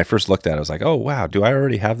 when I first looked at it, I was like, oh, wow, do I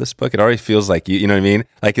already have this book? It already feels like, you know what I mean?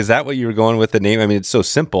 Like, is that what you were going with the name? I mean, it's so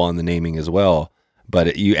simple on the naming as well,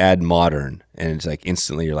 but you add modern, and it's like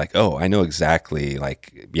instantly you're like, oh, I know exactly,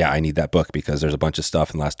 like, yeah, I need that book because there's a bunch of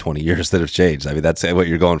stuff in the last 20 years that have changed. I mean, that's what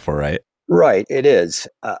you're going for, right? Right, it is.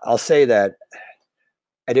 I'll say that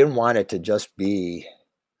I didn't want it to just be,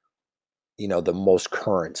 the most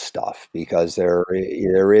current stuff, because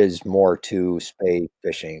there is more to spay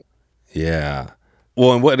fishing. Yeah.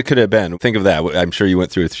 Well, and what could it have been? Think of that. I'm sure you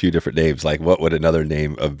went through a few different names. Like, what would another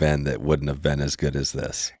name have been that wouldn't have been as good as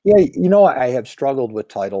this? Yeah, I have struggled with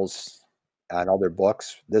titles on other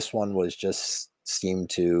books. This one was just seemed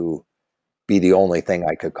to be the only thing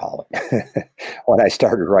I could call it when I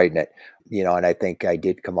started writing it. And I think I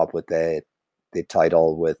did come up with the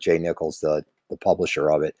title with Jay Nichols, the publisher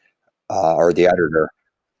of it, or the editor.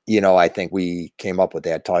 I think we came up with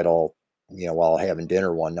that title, while having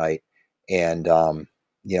dinner one night, and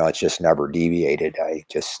it's just never deviated. I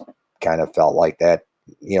just kind of felt like that,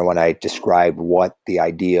 when I described what the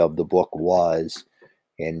idea of the book was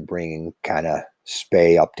and bringing kind of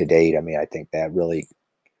Spey up to date. I mean, I think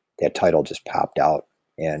that title just popped out,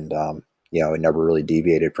 and it never really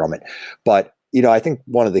deviated from it. But I think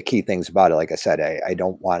one of the key things about it, like I said, I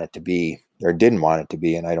don't want it to be, or didn't want it to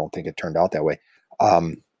be, and I don't think it turned out that way.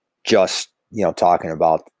 Just talking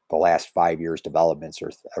about the last 5 years developments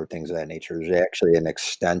or things of that nature. There's actually an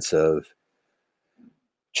extensive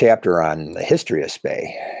chapter on the history of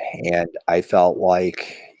Spey, and I felt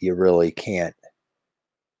like you really can't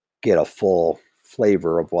get a full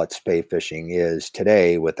flavor of what Spey fishing is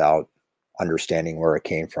today without understanding where it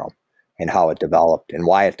came from and how it developed and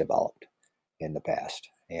why it developed in the past.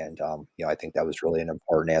 And I think that was really an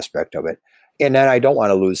important aspect of it. And then I don't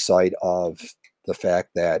want to lose sight of the fact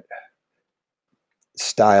that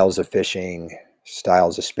styles of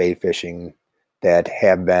Spey fishing that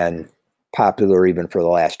have been popular even for the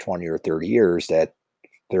last 20 or 30 years, that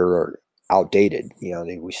they're outdated.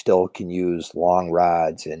 We still can use long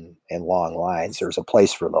rods and long lines. There's a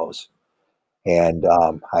place for those. And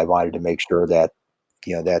I wanted to make sure that,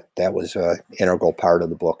 that was an integral part of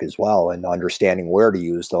the book as well, and understanding where to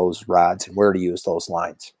use those rods and where to use those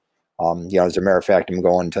lines. As a matter of fact, I'm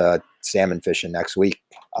going to salmon fishing next week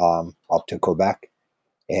up to Quebec.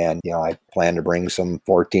 And, I plan to bring some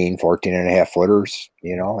 14 and a half footers,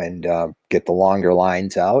 and get the longer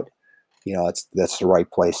lines out. That's the right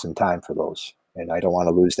place and time for those. And I don't want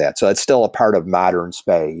to lose that. So it's still a part of modern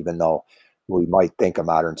Spey, even though we might think of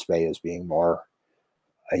modern Spey as being more,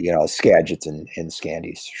 Skagits and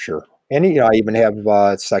Scandies, sure. And, I even have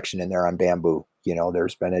a section in there on bamboo.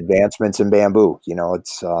 There's been advancements in bamboo.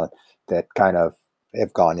 It's that kind of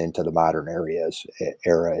have gone into the modern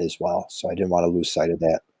era as well. So I didn't want to lose sight of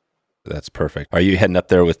that. That's perfect. Are you heading up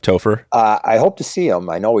there with Topher? I hope to see him.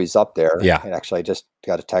 I know he's up there. Yeah. And actually, I just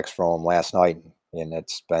got a text from him last night, and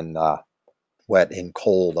it's been wet and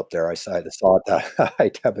cold up there. I saw the high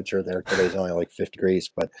temperature there. Today's only like 50 degrees,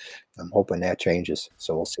 but I'm hoping that changes.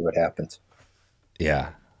 So we'll see what happens. Yeah.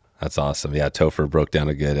 That's awesome. Yeah, Topher broke down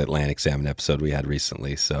a good Atlantic salmon episode we had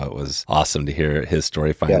recently. So it was awesome to hear his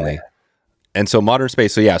story finally. Yeah. And so modern Spey.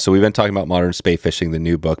 So we've been talking about modern Spey fishing, the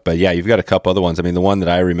new book, but yeah, you've got a couple other ones. I mean, the one that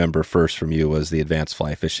I remember first from you was the advanced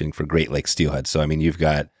fly fishing for Great Lakes Steelhead. So, I mean, you've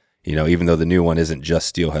got, even though the new one isn't just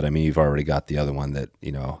Steelhead, I mean, you've already got the other one that,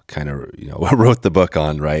 kind of, wrote the book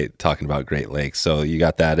on, right? Talking about Great Lakes. So you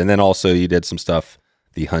got that. And then also you did some stuff,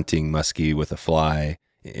 the hunting muskie with a fly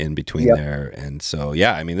in between there. And so,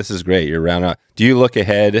 yeah, I mean, this is great. You're round out. Do you look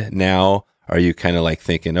ahead now? Are you kind of like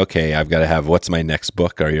thinking, okay, I've got to have, what's my next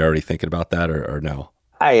book? Are you already thinking about that or no?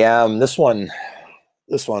 I am. This one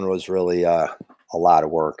was really a lot of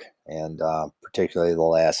work, and particularly the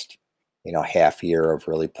last, half year of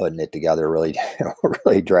really putting it together really,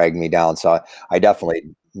 really dragged me down. So I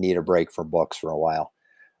definitely need a break from books for a while.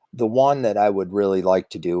 The one that I would really like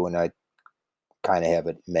to do, and I kind of have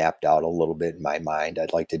it mapped out a little bit in my mind,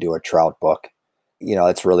 I'd like to do a trout book.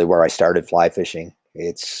 That's really where I started fly fishing.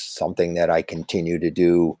 It's something that I continue to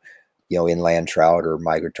do, inland trout or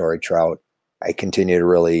migratory trout. I continue to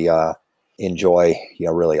really enjoy,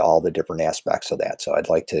 really all the different aspects of that. So I'd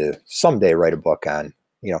like to someday write a book on,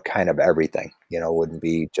 kind of everything. It wouldn't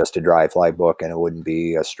be just a dry fly book, and it wouldn't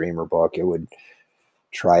be a streamer book. It would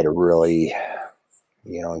try to really,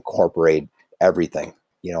 incorporate everything,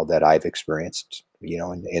 that I've experienced,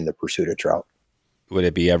 in the pursuit of trout. Would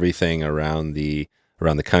it be everything around the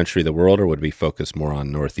country, the world, or would we focus more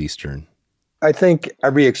on Northeastern? I think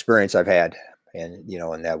every experience I've had, and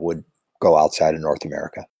that would go outside of North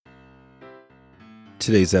America.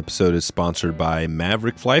 Today's episode is sponsored by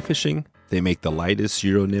Maverick Fly Fishing. They make the lightest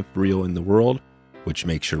Euro nymph reel in the world, which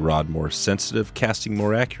makes your rod more sensitive, casting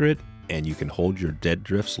more accurate, and you can hold your dead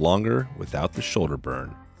drifts longer without the shoulder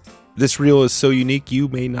burn. This reel is so unique you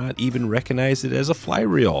may not even recognize it as a fly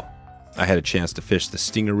reel. I had a chance to fish the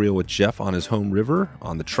stinger reel with Jeff on his home river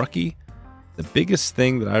on the Truckee. The biggest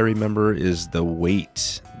thing that I remember is the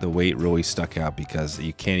weight. The weight really stuck out because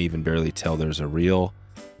you can't even barely tell there's a reel.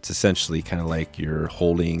 It's essentially kind of like you're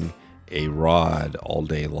holding a rod all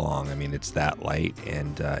day long. I mean, it's that light,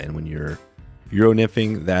 and when you're Euro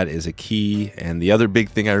nymphing, that is a key. And the other big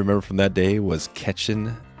thing I remember from that day was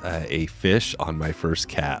catching a fish on my first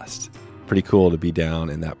cast. Pretty cool to be down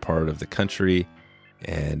in that part of the country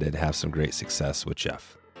and have some great success with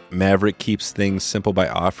Jeff. Maverick keeps things simple by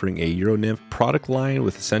offering a Euro nymph product line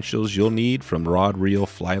with essentials you'll need from rod, reel,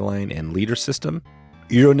 fly line, and leader system.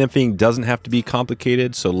 Euro nymphing doesn't have to be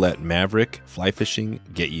complicated, so let Maverick Fly Fishing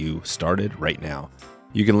get you started right now.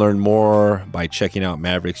 You can learn more by checking out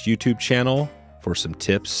Maverick's YouTube channel for some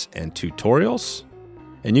tips and tutorials.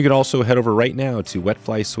 And you can also head over right now to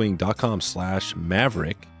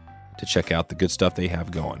wetflyswing.com/Maverick to check out the good stuff they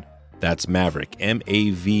have going. That's Maverick,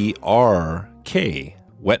 MAVRK,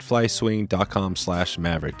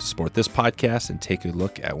 wetflyswing.com/Maverick to support this podcast and take a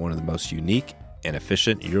look at one of the most unique and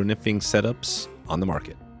efficient Euro nymphing setups on the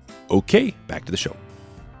market. Okay, back to the show.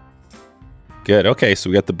 Good. Okay,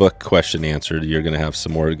 so we got the book question answered. You're going to have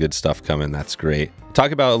some more good stuff coming. That's great.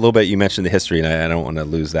 Talk about a little bit, you mentioned the history, and I don't want to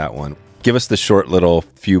lose that one. Give us the short little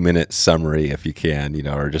few-minute summary if you can,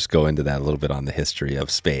 or just go into that a little bit on the history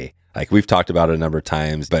of Spey. Like we've talked about it a number of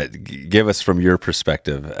times, but give us from your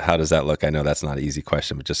perspective, how does that look? I know that's not an easy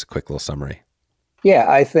question, but just a quick little summary. Yeah,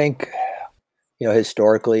 I think,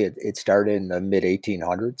 historically it started in the mid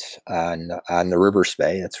 1800s on the River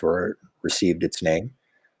Spey. That's where it received its name.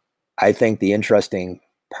 I think the interesting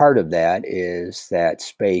part of that is that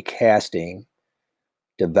Spey casting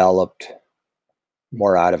developed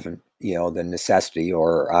more out of, the necessity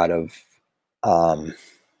or out of a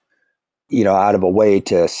way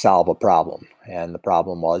to solve a problem. And the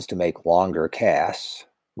problem was to make longer casts,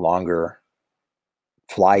 longer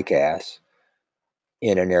fly casts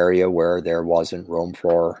in an area where there wasn't room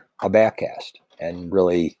for a back cast. And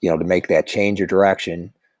really, to make that change of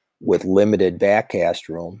direction with limited back cast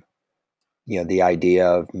room, the idea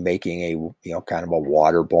of making a, kind of a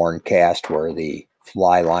waterborne cast where the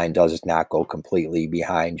fly line does not go completely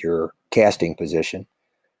behind your casting position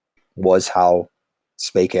was how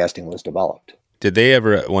Spey casting was developed. Did they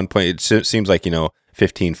ever at one point, it seems like,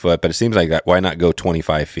 15 foot, but it seems like that, why not go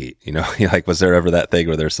 25 feet? Like, was there ever that thing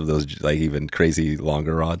where there's some of those like even crazy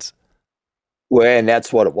longer rods? Well, and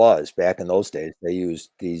that's what it was back in those days. They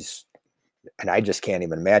used these, and I just can't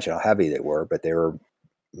even imagine how heavy they were, but they were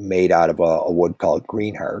made out of a wood called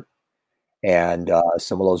greenheart. And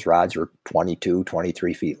some of those rods are 22,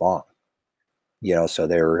 23 feet long, so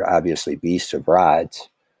they're obviously beasts of rods.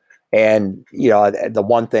 And, the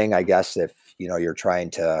one thing, I guess, if, you're trying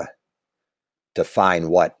to define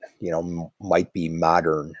what, might be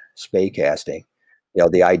modern Spey casting,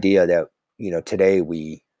 the idea that, today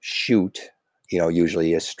we shoot, usually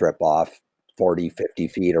you strip off 40, 50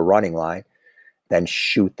 feet of running line, then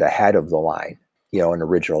shoot the head of the line. In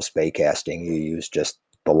original Spey casting, you use just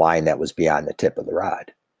the line that was beyond the tip of the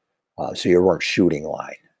rod. So you weren't shooting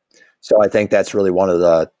line. So I think that's really one of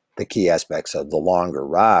the key aspects of the longer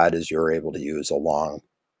rod is you're able to use a long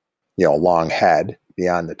head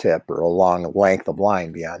beyond the tip or a long length of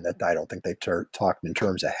line beyond that. I don't think they talked in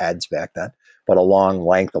terms of heads back then, but a long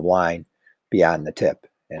length of line beyond the tip,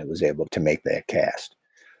 and it was able to make that cast.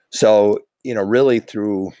 So, really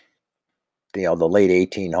through, the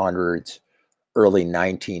late 1800s, early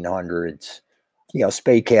 1900s,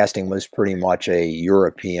 Spey casting was pretty much a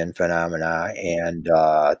European phenomena and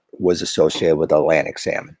was associated with Atlantic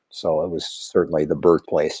salmon. So it was certainly the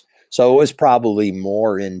birthplace. So it was probably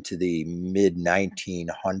more into the mid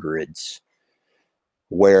 1900s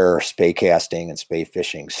where Spey casting and Spey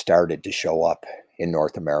fishing started to show up in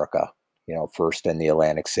North America. First in the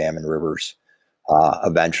Atlantic salmon rivers,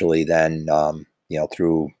 eventually then,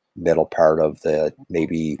 through middle part of the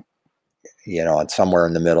maybe, somewhere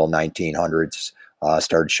in the middle 1900s,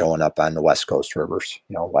 started showing up on the West Coast rivers,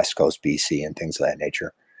 West Coast BC and things of that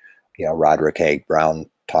nature. Roderick Haig Brown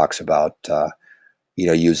talks about,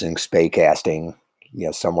 using Spey casting,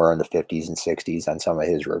 somewhere in the 50s and 60s on some of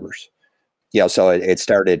his rivers. So it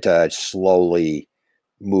started to slowly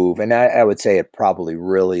move. And I would say it probably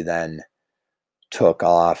really then took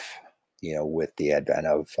off, with the advent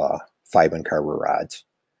of 5-and-carver rods.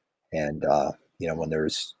 And, when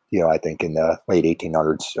there's, I think in the late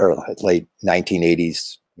 1800s or late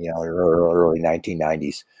 1980s, or early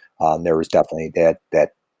 1990s, there was definitely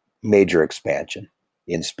that major expansion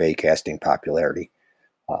in Spey casting popularity,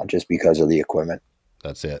 just because of the equipment.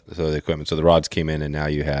 That's it. So the equipment, so the rods came in, and now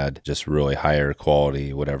you had just really higher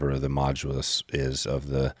quality, whatever the modulus is of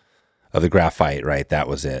the graphite, right? That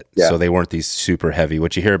was it. Yeah. So they weren't these super heavy,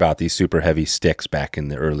 what you hear about, these super heavy sticks back in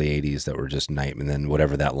the early 80s that were just night, and then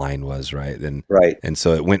whatever that line was, right? Right. And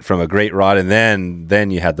so it went from a great rod, and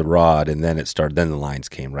then you had the rod, and then then the lines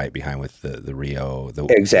came right behind with the Rio.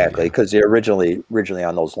 Exactly, because originally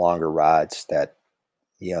on those longer rods that,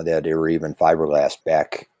 that they were even fiberglass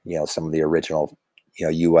back, some of the original,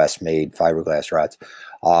 U.S. made fiberglass rods,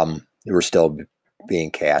 they were still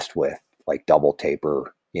being cast with like double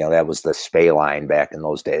taper. That was the Spey line back in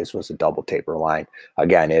those days, was a double taper line.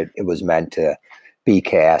 Again, it was meant to be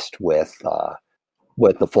cast with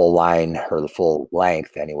the full line or the full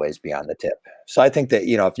length anyways beyond the tip. So I think that,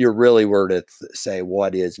 if you really were to say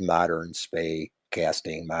what is modern Spey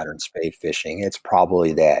casting, modern Spey fishing, it's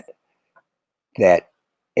probably that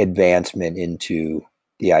advancement into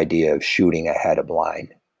the idea of shooting ahead of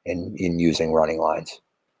line and in using running lines,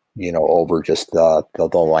 over just the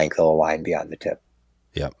length of the line beyond the tip.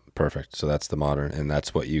 Yep, perfect. So that's the modern, and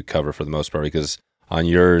that's what you cover for the most part. Because on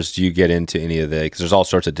yours, do you get into any of because there's all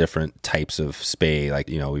sorts of different types of Spey. Like,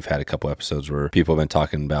 we've had a couple episodes where people have been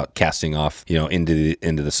talking about casting off, into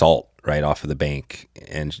the salt right off of the bank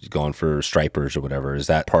and going for stripers or whatever. Is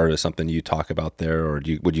that part of something you talk about there, or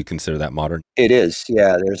would you consider that modern? It is.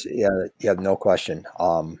 Yeah, yeah, no question.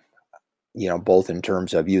 Both in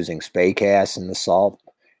terms of using Spey casts in the salt,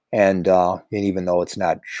 and even though it's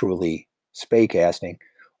not truly Spey casting,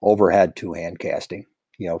 overhead two-hand casting,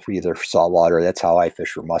 for either saltwater. That's how I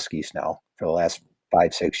fish for muskies now for the last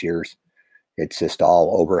 5-6 years. It's just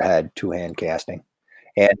all overhead two-hand casting.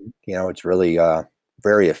 And, it's really a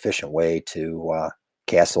very efficient way to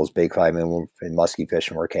cast those big fly. I mean, in muskie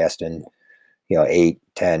fishing, we're casting, 8,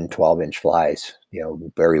 10, 12-inch flies,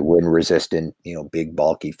 very wind resistant, big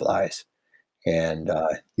bulky flies. And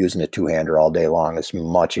using a two-hander all day long is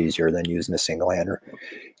much easier than using a single-hander.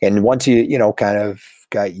 And once you, kind of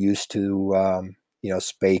got used to,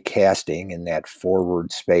 Spey casting and that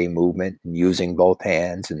forward Spey movement and using both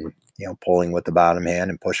hands and, pulling with the bottom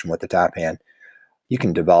hand and pushing with the top hand, you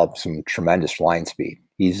can develop some tremendous line speed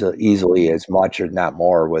easily as much or not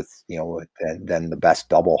more with, than the best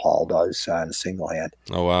double haul does on a single hand.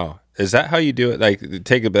 Oh, wow. Is that how you do it? Like,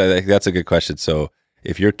 take a bit. Like, that's a good question. So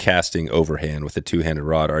if you're casting overhand with a two-handed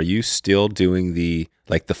rod, are you still doing the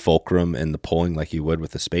fulcrum and the pulling like you would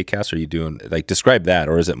with a Spey cast? Or are you doing, describe that,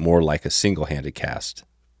 or is it more like a single-handed cast?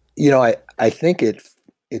 I think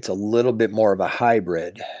it's a little bit more of a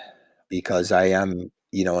hybrid, because I am,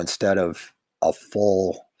 instead of a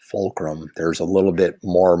full fulcrum, there's a little bit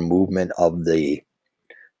more movement of the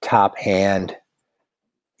top hand,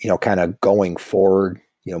 kind of going forward,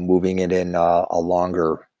 moving it in a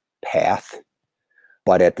longer path.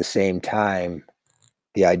 But at the same time,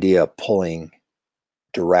 the idea of pulling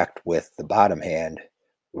direct with the bottom hand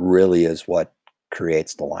really is what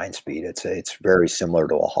creates the line speed. It's very similar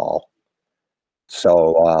to a haul.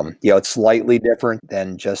 So, it's slightly different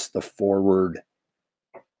than just the forward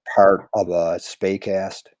part of a Spey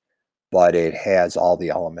cast, but it has all the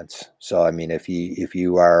elements. So, I mean, if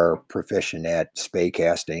you are proficient at Spey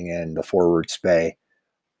casting and the forward Spey,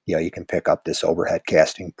 you can pick up this overhead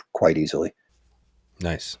casting quite easily.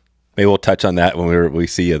 Nice. Maybe we'll touch on that when we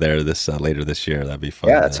see you there later this year. That'd be fun.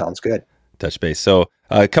 Yeah, that sounds good. Touch base. So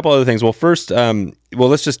a couple other things. Well, first,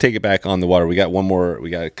 let's just take it back on the water. We got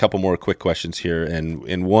a couple more quick questions here. And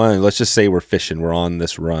in one, let's just say we're fishing. We're on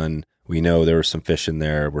this run. We know there was some fish in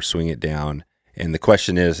there. We're swinging it down. And the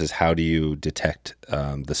question is how do you detect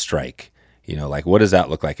the strike? What does that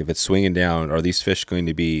look like? If it's swinging down, are these fish going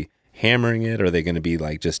to be hammering it? Are they going to be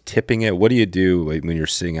just tipping it? What do you do when you're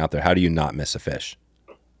sitting out there? How do you not miss a fish?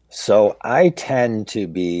 So I tend to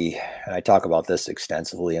be, and I talk about this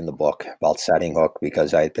extensively in the book about setting hook,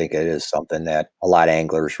 because I think it is something that a lot of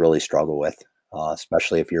anglers really struggle with,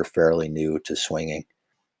 especially if you're fairly new to swinging.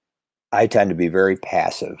 I tend to be very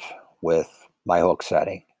passive with my hook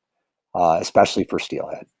setting, especially for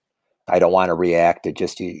steelhead. I don't want to react to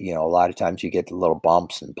just, a lot of times you get the little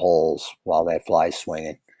bumps and pulls while that fly's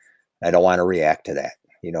swinging. I don't want to react to that,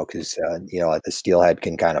 because, the steelhead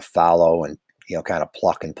can kind of follow and, kind of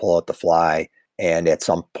pluck and pull at the fly. And at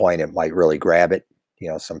some point it might really grab it.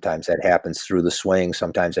 Sometimes that happens through the swing.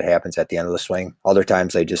 Sometimes it happens at the end of the swing. Other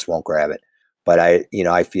times they just won't grab it. But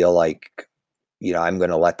I feel like, I'm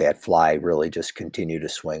going to let that fly really just continue to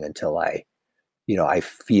swing until I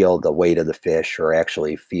feel the weight of the fish, or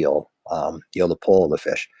actually feel, the pull of the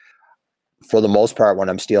fish. For the most part, when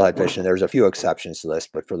I'm steelhead fishing, there's a few exceptions to this,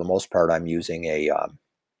 but for the most part, I'm using a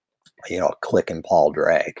click and pawl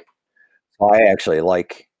drag. I actually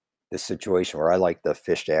like this situation where I like the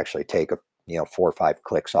fish to actually take 4 or 5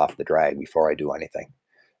 clicks off the drag before I do anything.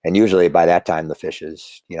 And usually by that time the fish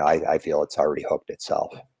is, I feel it's already hooked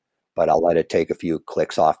itself. But I'll let it take a few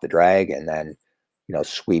clicks off the drag and then,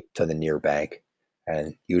 sweep to the near bank,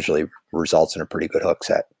 and usually results in a pretty good hook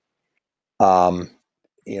set.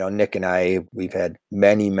 Nick and I, we've had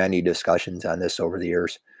many, many discussions on this over the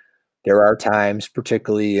years. There are times,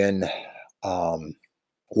 particularly in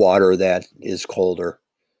water that is colder,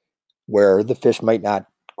 where the fish might not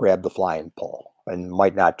grab the fly and pull and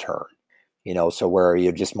might not turn, so where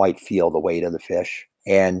you just might feel the weight of the fish.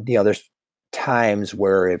 And, there's times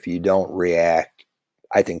where if you don't react,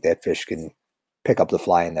 I think that fish can pick up the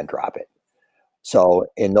fly and then drop it. So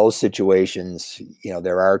in those situations,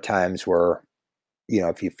 there are times where,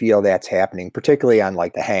 if you feel that's happening, particularly on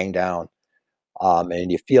like the hang down,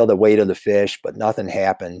 and you feel the weight of the fish, but nothing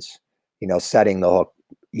happens, setting the hook,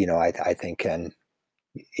 I think can,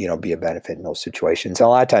 be a benefit in those situations. And a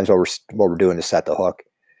lot of times what we're doing to set the hook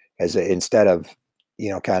is, instead of,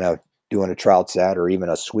 kind of doing a trout set or even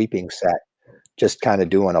a sweeping set, just kind of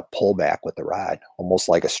doing a pullback with the rod, almost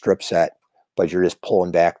like a strip set, but you're just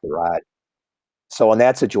pulling back the rod. So in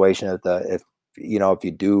that situation, if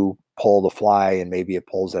you do pull the fly and maybe it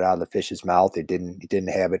pulls it out of the fish's mouth, it didn't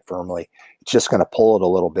have it firmly, it's just going to pull it a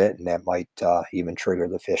little bit, and that might even trigger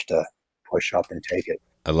the fish to push up and take it.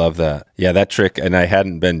 I love that. Yeah, that trick, and I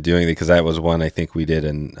hadn't been doing it because that was one I think we did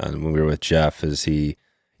when we were with Jeff,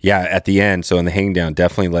 at the end, so in the hang down,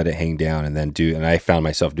 definitely let it hang down and then and I found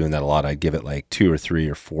myself doing that a lot. I'd give it like 2 or 3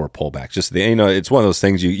 or 4 pullbacks. Just it's one of those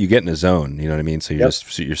things you get in a zone, you know what I mean? So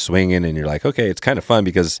you're swinging and you're like, okay, it's kind of fun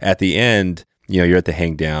because at the end, you're at the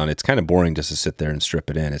hang down. It's kind of boring just to sit there and strip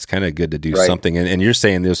it in. It's kind of good to do something. And you're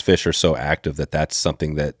saying those fish are so active that's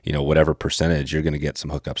something that, whatever percentage, you're going to get some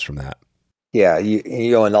hookups from that. Yeah.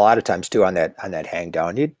 And a lot of times too, on that hang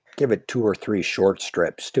down, you'd give it 2 or 3 short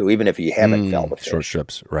strips too, even if you haven't felt the fish. Short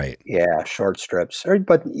strips. Right. Yeah. Short strips.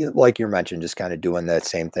 But like you mentioned, just kind of doing that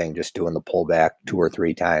same thing, just doing the pullback 2 or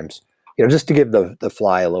 3 times, just to give the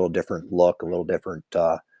fly a little different look, a little different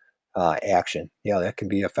action. That can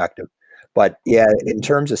be effective. But yeah, in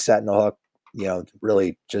terms of setting the hook,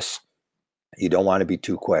 really just, you don't want to be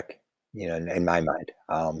too quick, in my mind.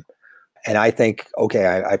 And I think,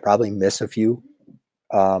 okay, I probably miss a few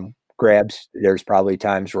grabs. There's probably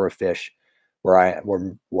times where a fish where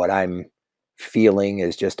what I'm feeling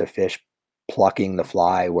is just a fish plucking the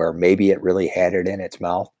fly where maybe it really had it in its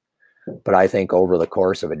mouth. But I think over the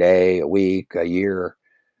course of a day, a week, a year,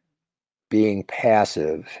 being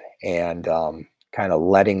passive and kind of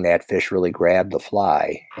letting that fish really grab the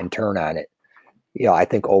fly and turn on it, I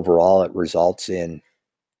think overall it results in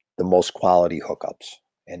the most quality hookups.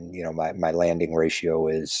 And, my landing ratio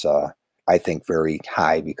is, I think, very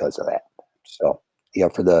high because of that. So,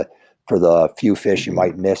 for the few fish you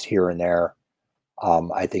might miss here and there,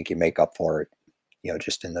 I think you make up for it,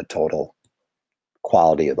 just in the total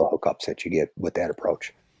quality of the hookups that you get with that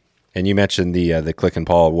approach. And you mentioned the click and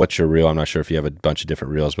pull. What's your reel? I'm not sure if you have a bunch of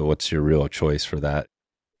different reels, but what's your reel of choice for that?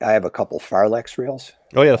 I have a couple Farlex reels.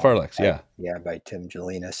 Oh yeah, the Farlex, yeah. Yeah, by Tim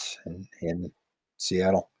Jelinas in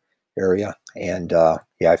Seattle area. And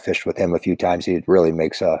I fished with him a few times. He really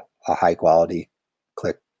makes a high quality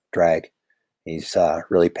click drag. He's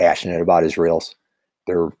really passionate about his reels.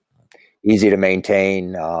 They're easy to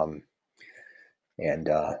maintain, and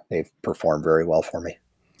they've performed very well for me.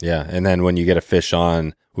 Yeah, and then when you get a fish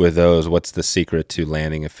on with those, what's the secret to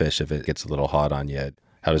landing a fish if it gets a little hot on you?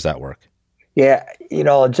 How does that work? Yeah,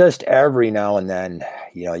 just every now and then,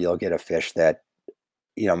 you'll get a fish that,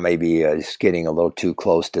 maybe is getting a little too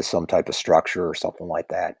close to some type of structure or something like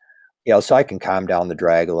that. So I can calm down the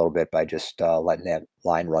drag a little bit by just letting that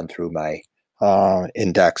line run through my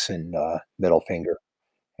index and middle finger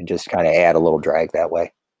and just kind of add a little drag that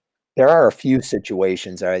way. There are a few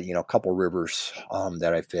situations, a couple rivers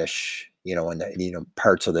that I fish, and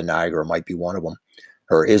parts of the Niagara might be one of them,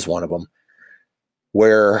 or is one of them,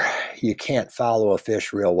 where you can't follow a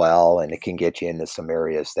fish real well, and it can get you into some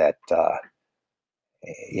areas that,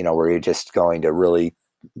 where you're just going to really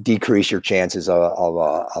decrease your chances of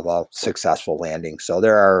a successful landing. So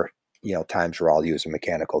there are, times where I'll use a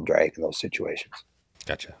mechanical drag in those situations.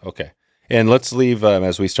 Gotcha. Okay. And let's leave,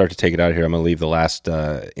 as we start to take it out here, I'm going to leave the last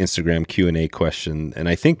Instagram Q&A question. And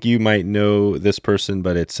I think you might know this person,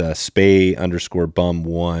 but it's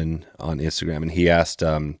Spey_bum1 on Instagram. And he asked,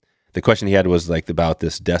 the question he had was like about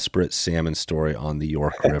this desperate salmon story on the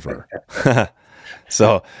York River.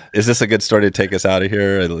 So is this a good story to take us out of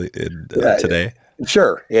here today?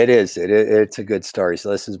 Sure, it is. It's a good story.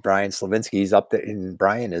 So this is Brian Slavinsky. He's up there, and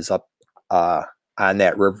Brian is up on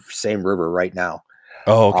that river, same river right now.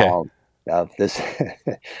 Oh, okay. This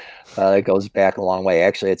it goes back a long way.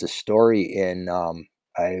 Actually, it's a story in.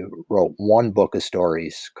 I wrote one book of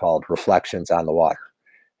stories called Reflections on the Water,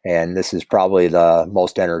 and this is probably the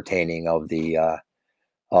most entertaining of the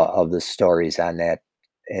stories on that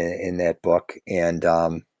in that book. And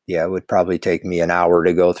yeah, it would probably take me an hour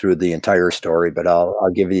to go through the entire story, but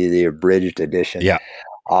I'll give you the abridged edition. Yeah.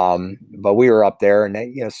 But we were up there,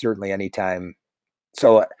 and certainly anytime.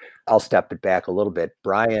 So I'll step it back a little bit.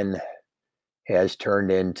 Brian has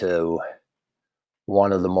turned into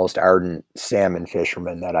one of the most ardent salmon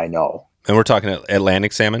fishermen that I know. And we're talking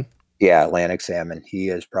Atlantic salmon? Yeah, Atlantic salmon. He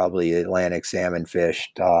has probably Atlantic salmon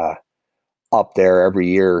fished up there every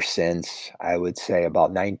year since, I would say,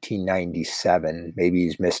 about 1997. Maybe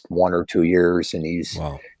he's missed 1 or 2 years, and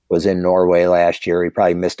was in Norway last year. He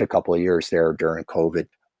probably missed a couple of years there during COVID,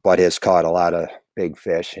 but has caught a lot of big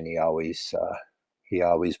fish, and he always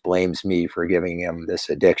blames me for giving him this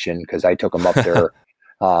addiction, because I took him up there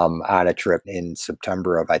on a trip in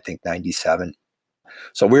September of, I think, 97.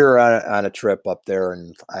 So we were on a trip up there,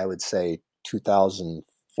 and I would say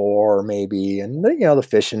 2004 maybe. And the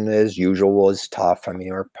fishing as usual was tough. I mean,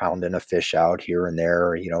 we're pounding a fish out here and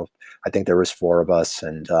there. I think there was 4 of us,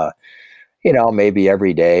 and maybe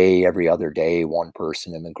every day, every other day, one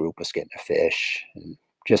person in the group was getting a fish and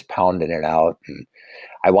just pounding it out. And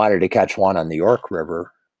I wanted to catch one on the York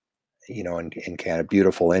River, in kind of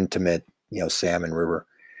beautiful, intimate, salmon river.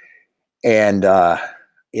 And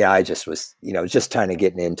I just was, just kind of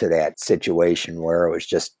getting into that situation where I was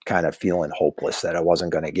just kind of feeling hopeless that I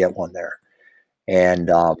wasn't going to get one there.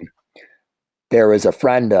 And there was a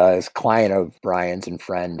friend, his client of Brian's and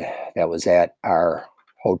friend, that was at our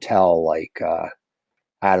hotel, like,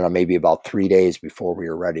 I don't know, maybe about 3 days before we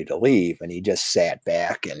were ready to leave. And he just sat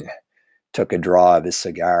back and took a draw of his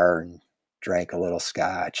cigar and drank a little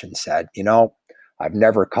scotch and said, I've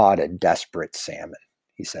never caught a desperate salmon.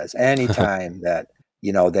 He says, anytime that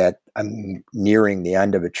I'm nearing the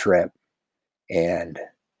end of a trip and,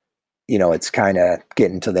 it's kind of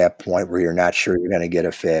getting to that point where you're not sure you're going to get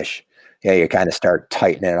a fish. Yeah, you kind of start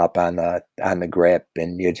tightening up on the grip,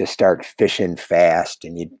 and you just start fishing fast,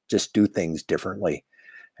 and you just do things differently.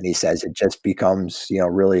 And he says it just becomes,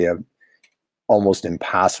 really almost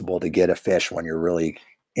impossible to get a fish when you're really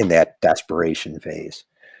in that desperation phase.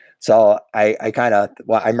 So I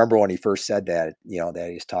remember when he first said that, that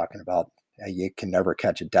he's talking about, you can never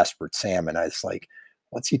catch a desperate salmon. I was like,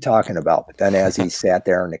 what's he talking about? But then as he sat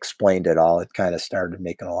there and explained it all, it kind of started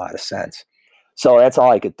making a lot of sense. So that's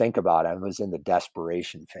all I could think about. I was in the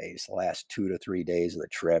desperation phase the last 2 to 3 days of the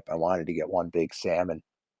trip. I wanted to get one big salmon.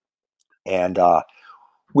 And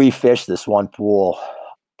we fished this one pool,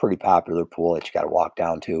 pretty popular pool that you got to walk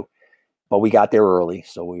down to. But we got there early,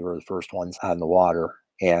 so we were the first ones on the water.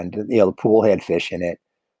 And, the pool had fish in it.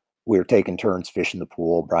 We were taking turns fishing the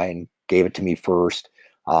pool. Brian gave it to me first.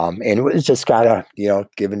 And it was just kind of,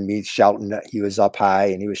 giving me shouting. He was up high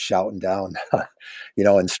and he was shouting down,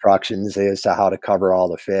 instructions as to how to cover all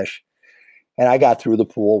the fish. And I got through the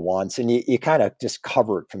pool once, and you kind of just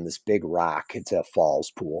cover it from this big rock. It's a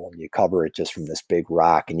falls pool, and you cover it just from this big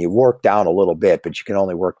rock, and you work down a little bit, but you can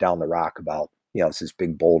only work down the rock about, it's this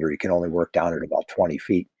big boulder. You can only work down it about 20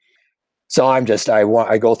 feet. So I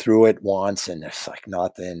go through it once, and it's like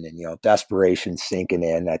nothing, and, desperation sinking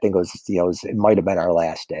in. I think it might've been our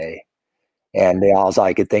last day. And all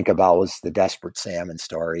I could think about was the desperate salmon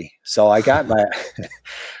story. So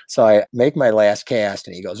so I make my last cast,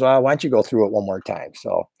 and he goes, well, why don't you go through it one more time?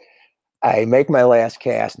 So I make my last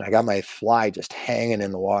cast, and I got my fly just hanging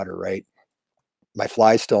in the water, right? My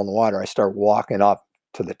fly's still in the water. I start walking up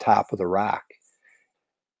to the top of the rock.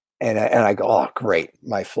 And I go, oh, great.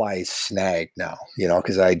 My fly's snagged now,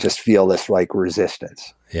 because I just feel this like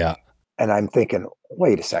resistance. Yeah. And I'm thinking,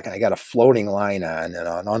 wait a second, I got a floating line on and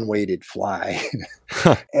an unweighted fly.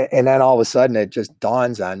 And then all of a sudden it just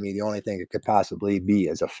dawns on me, the only thing it could possibly be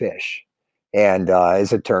is a fish. And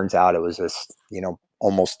as it turns out, it was this,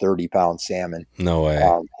 almost 30-pound salmon. No way.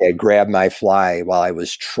 It grabbed my fly while I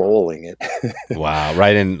was trolling it. Wow.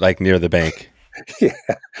 Right in, like, near the bank. Yeah,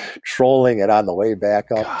 trolling it on the way back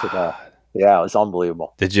up it was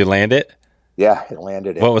unbelievable. Did you land it? Yeah, it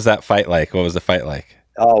landed. What was that fight like? What was the fight like?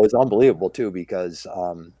 Oh, it was unbelievable too, because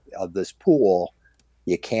of this pool,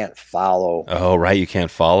 you can't follow. Oh, right. You can't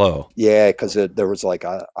follow. Yeah, because there was like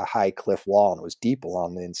a high cliff wall, and it was deep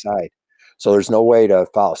along the inside. So there's no way to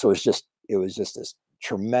follow. So it was just this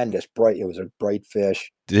tremendous it was a bright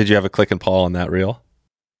fish. Did you have a click and pawl on that reel?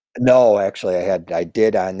 No, actually I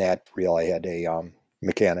did on that reel. I had a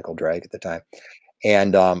mechanical drag at the time.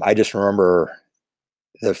 And I just remember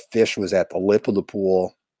the fish was at the lip of the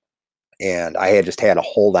pool, and I had just had to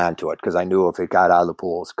hold on to it because I knew if it got out of the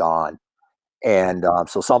pool, it's gone. And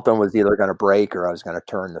so something was either going to break or I was going to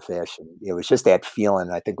turn the fish. And it was just that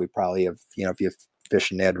feeling. I think we probably have, if you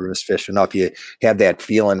fish Ned Roos fish enough, you have that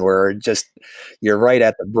feeling where it just you're right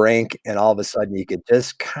at the brink, and all of a sudden you could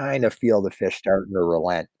just kind of feel the fish starting to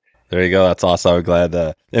relent. There you go. That's awesome. I'm glad.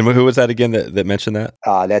 And who was that again that mentioned that?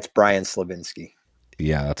 That's Brian Slavinsky.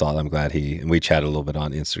 Yeah, that's all. I'm glad and we chatted a little bit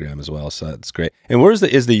on Instagram as well. So that's great. And where is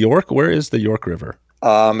the York River?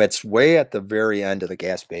 It's way at the very end of the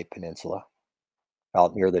Gaspé Peninsula,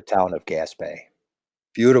 out near the town of Gaspé.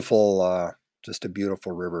 Beautiful, just a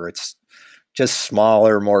beautiful river. It's just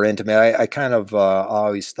smaller, more intimate. I kind of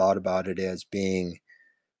always thought about it as being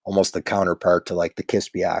almost the counterpart to like the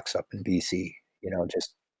Kispiox up in BC.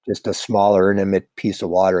 Just a smaller, intimate piece of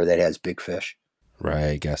water that has big fish.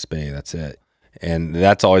 Right, Gaspé, that's it. And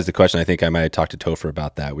that's always the question. I think I might have talked to Topher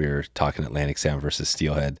about that. We were talking Atlantic salmon versus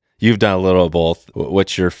steelhead. You've done a little of both.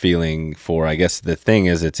 What's your feeling for, I guess the thing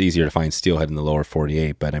is it's easier to find steelhead in the lower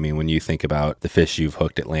 48, but I mean, when you think about the fish you've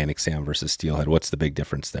hooked Atlantic salmon versus steelhead, what's the big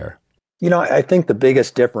difference there? I think the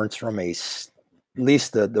biggest difference from at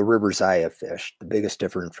least the rivers I have fished, the biggest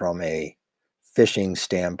difference from a fishing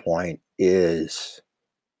standpoint is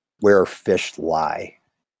where fish lie.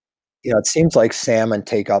 It seems like salmon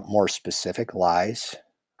take up more specific lies,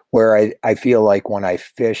 where I feel like when I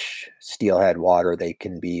fish steelhead water, they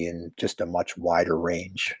can be in just a much wider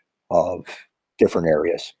range of different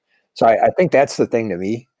areas. So I think that's the thing to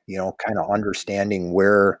me, kind of understanding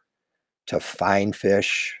where to find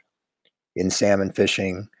fish in salmon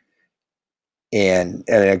fishing. And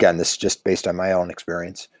again, this is just based on my own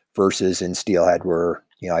experience versus in steelhead where,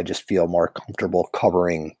 I just feel more comfortable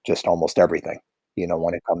covering just almost everything,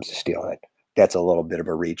 when it comes to steelhead. That's a little bit of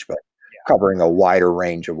a reach, but covering a wider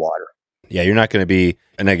range of water. Yeah, you're not going to be,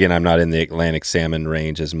 and again, I'm not in the Atlantic salmon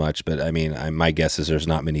range as much, but I mean, my guess is there's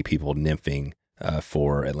not many people nymphing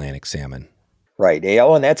for Atlantic salmon. Right.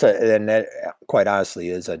 And that quite honestly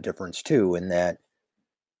is a difference too, in that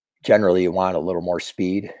generally you want a little more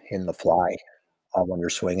speed in the fly when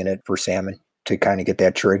you're swinging it for salmon to kind of get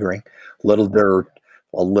that triggering. A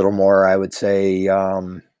little more, I would say.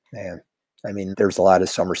 There's a lot of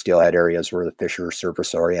summer steelhead areas where the fish are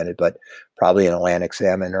surface oriented, but probably an Atlantic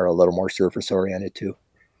salmon are a little more surface oriented too.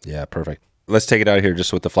 Yeah, perfect. Let's take it out here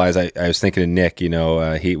just with the flies. I was thinking of Nick,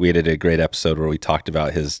 we did a great episode where we talked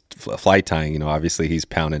about his fly tying. Obviously he's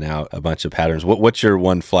pounding out a bunch of patterns. What's your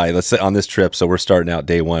one fly? Let's say on this trip. So we're starting out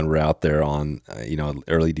day one. We're out there on,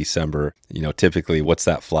 early December, typically what's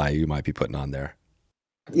that fly you might be putting on there?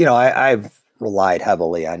 I've relied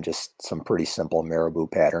heavily on just some pretty simple marabou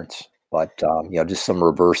patterns, but, just some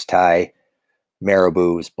reverse tie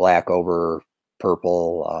marabous, black over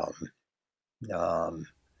purple.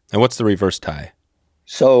 And what's the reverse tie?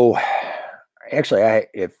 So actually,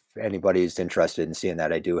 if anybody's interested in seeing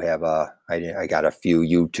that, I do have I got a few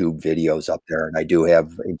YouTube videos up there, and I do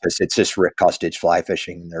have, it's just Rick Kustich fly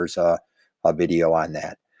fishing. There's a video on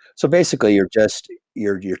that. So basically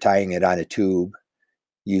you're tying it on a tube.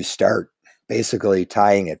 You start basically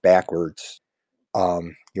tying it backwards.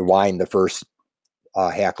 You wind the first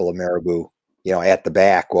hackle of marabou, at the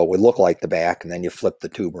back, what would look like the back, and then you flip the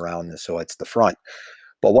tube around so it's the front.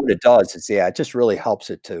 But what it does is, it just really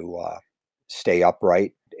helps it to stay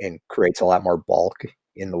upright and creates a lot more bulk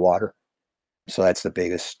in the water. So that's the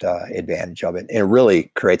biggest advantage of it. And it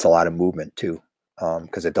really creates a lot of movement too,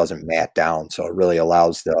 because it doesn't mat down. So it really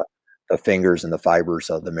allows the fingers and the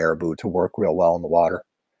fibers of the marabou to work real well in the water.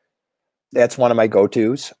 That's one of my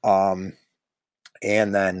go-tos.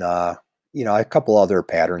 And then, a couple other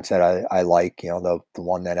patterns that I like, the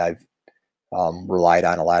one that I've relied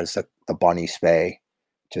on a lot is the bunny Spey.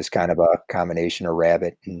 Just kind of a combination of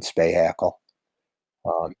rabbit and Spey hackle.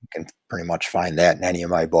 You can pretty much find that in any of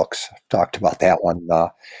my books. I've talked about that one.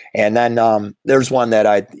 And then there's one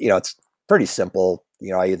that it's pretty simple.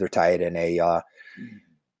 I either tie it in a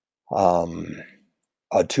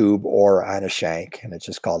tube or on a shank, and it's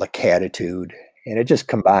just called a catitude. And it just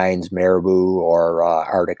combines marabou or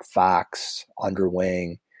Arctic fox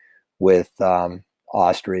underwing with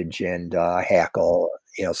ostrich and hackle,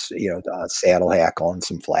 saddle hackle and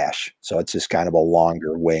some flash. So it's just kind of a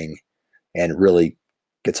longer wing and really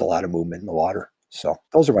gets a lot of movement in the water. So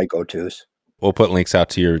those are my go-tos. We'll put links out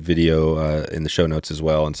to your video in the show notes as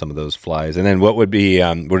well and some of those flies. And then what would be,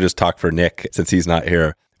 we'll just talk for Nick since he's not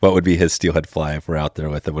here. What would be his steelhead fly if we're out there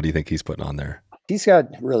with him? What do you think he's putting on there? He's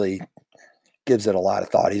gives it a lot of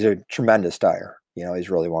thought. He's a tremendous tyer.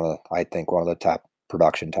 He's really one of the top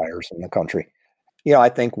production tyers in the country. I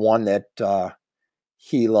think one that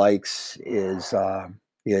he likes is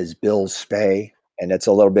Bill's Spey. and it's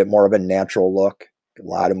a little bit more of a natural look, a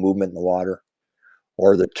lot of movement in the water.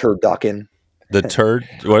 Or the turducken. The turd,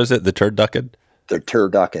 what is it? The turducken? The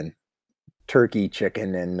turducken. Turkey,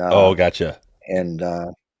 chicken, and gotcha. And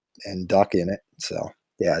duck in it. So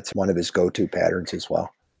yeah, it's one of his go-to patterns as well.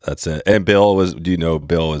 That's it. And Bill do you know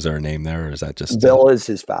Bill, is there a name there, or is that just Bill is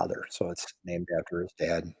his father, so it's named after his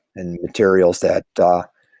dad. And materials that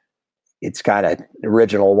it's kind of, the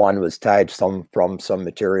original one was tied from some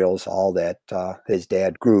materials, all that his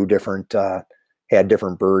dad grew different, had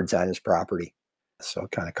different birds on his property. So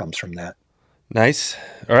it kind of comes from that. Nice.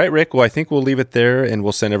 All right, Rick. Well, I think we'll leave it there, and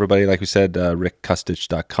we'll send everybody, like we said,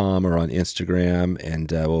 rickkustich.com or on Instagram,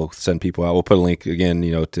 and we'll send people out. We'll put a link again,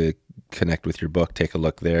 to connect with your book. Take a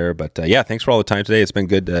look there. But yeah, thanks for all the time today. It's been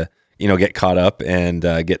good to get caught up and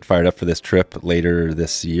get fired up for this trip later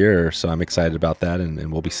this year. So I'm excited about that,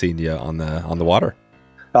 and we'll be seeing you on the water.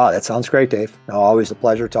 Oh, that sounds great, Dave. Always a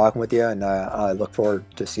pleasure talking with you, and I look forward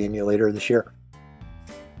to seeing you later this year.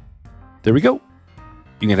 There we go.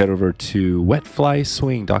 You can head over to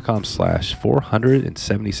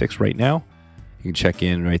wetflyswing.com/476 right now. You can check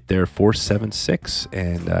in right there, 476,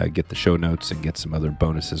 and get the show notes and get some other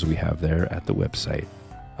bonuses we have there at the website.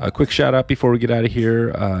 A quick shout out before we get out of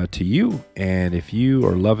here to you. And if you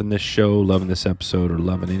are loving this show, loving this episode, or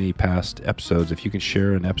loving any past episodes, if you can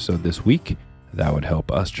share an episode this week, that would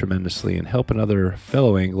help us tremendously and help another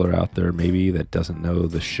fellow angler out there maybe that doesn't know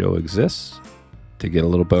the show exists to get a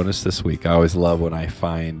little bonus this week. I always love when I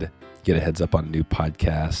get a heads up on a new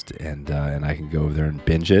podcast and I can go over there and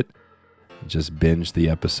binge it. Just binge the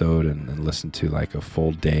episode and listen to like a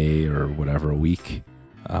full day or whatever a week.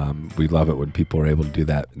 We love it when people are able to do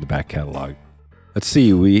that in the back catalog. Let's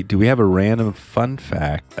see, do we have a random fun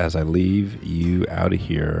fact as I leave you out of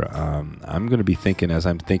here? I'm going to be thinking, as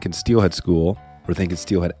I'm thinking Steelhead School, we're thinking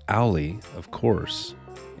Steelhead Alley, of course.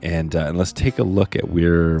 And let's take a look at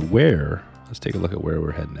where we're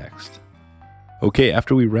heading next. Okay,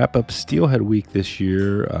 after we wrap up Steelhead Week this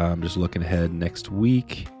year, just looking ahead next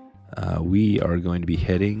week, we are going to be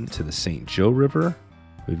heading to the St. Joe River.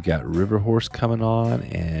 We've got River Horse coming on,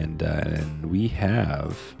 and we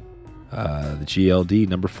have the GLD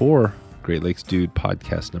number 4, Great Lakes Dude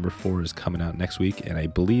podcast number 4 is coming out next week, and I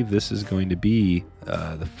believe this is going to be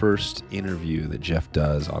the first interview that Jeff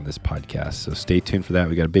does on this podcast. So stay tuned for that.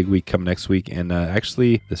 We got a big week coming next week, and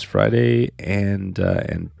actually this Friday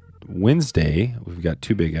and Wednesday, we've got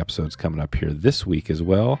 2 big episodes coming up here this week as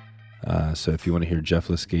well. So if you want to hear Jeff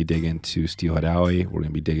Liskay dig into Steelhead Alley, we're going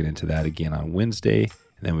to be digging into that again on Wednesday.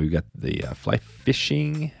 And then we've got the Fly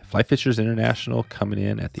Fishers International coming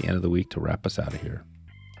in at the end of the week to wrap us out of here.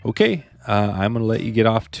 Okay, I'm going to let you get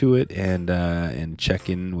off to it and check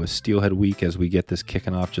in with Steelhead Week as we get this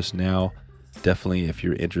kicking off just now. Definitely, if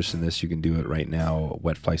you're interested in this, you can do it right now.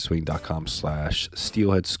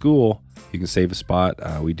 wetflyswing.com/Steelhead School. You can save a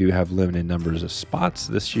spot. We do have limited numbers of spots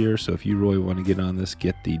this year, so if you really want to get on this,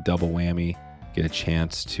 get the double whammy, get a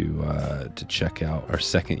chance to check out our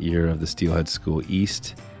second year of the Steelhead School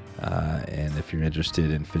East. And if you're interested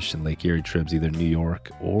in fishing Lake Erie trips, either New York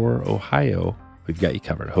or Ohio, we've got you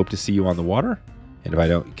covered. Hope to see you on the water. And if I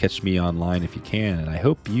don't, catch me online if you can. And I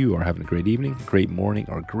hope you are having a great evening, great morning,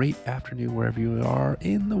 or great afternoon wherever you are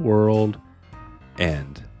in the world.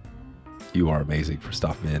 And you are amazing for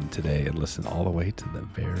stopping in today and listening all the way to the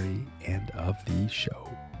very end of the show.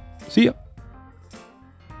 See ya.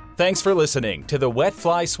 Thanks for listening to the Wet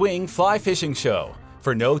Fly Swing Fly Fishing Show.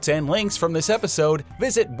 For notes and links from this episode,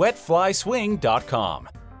 visit wetflyswing.com.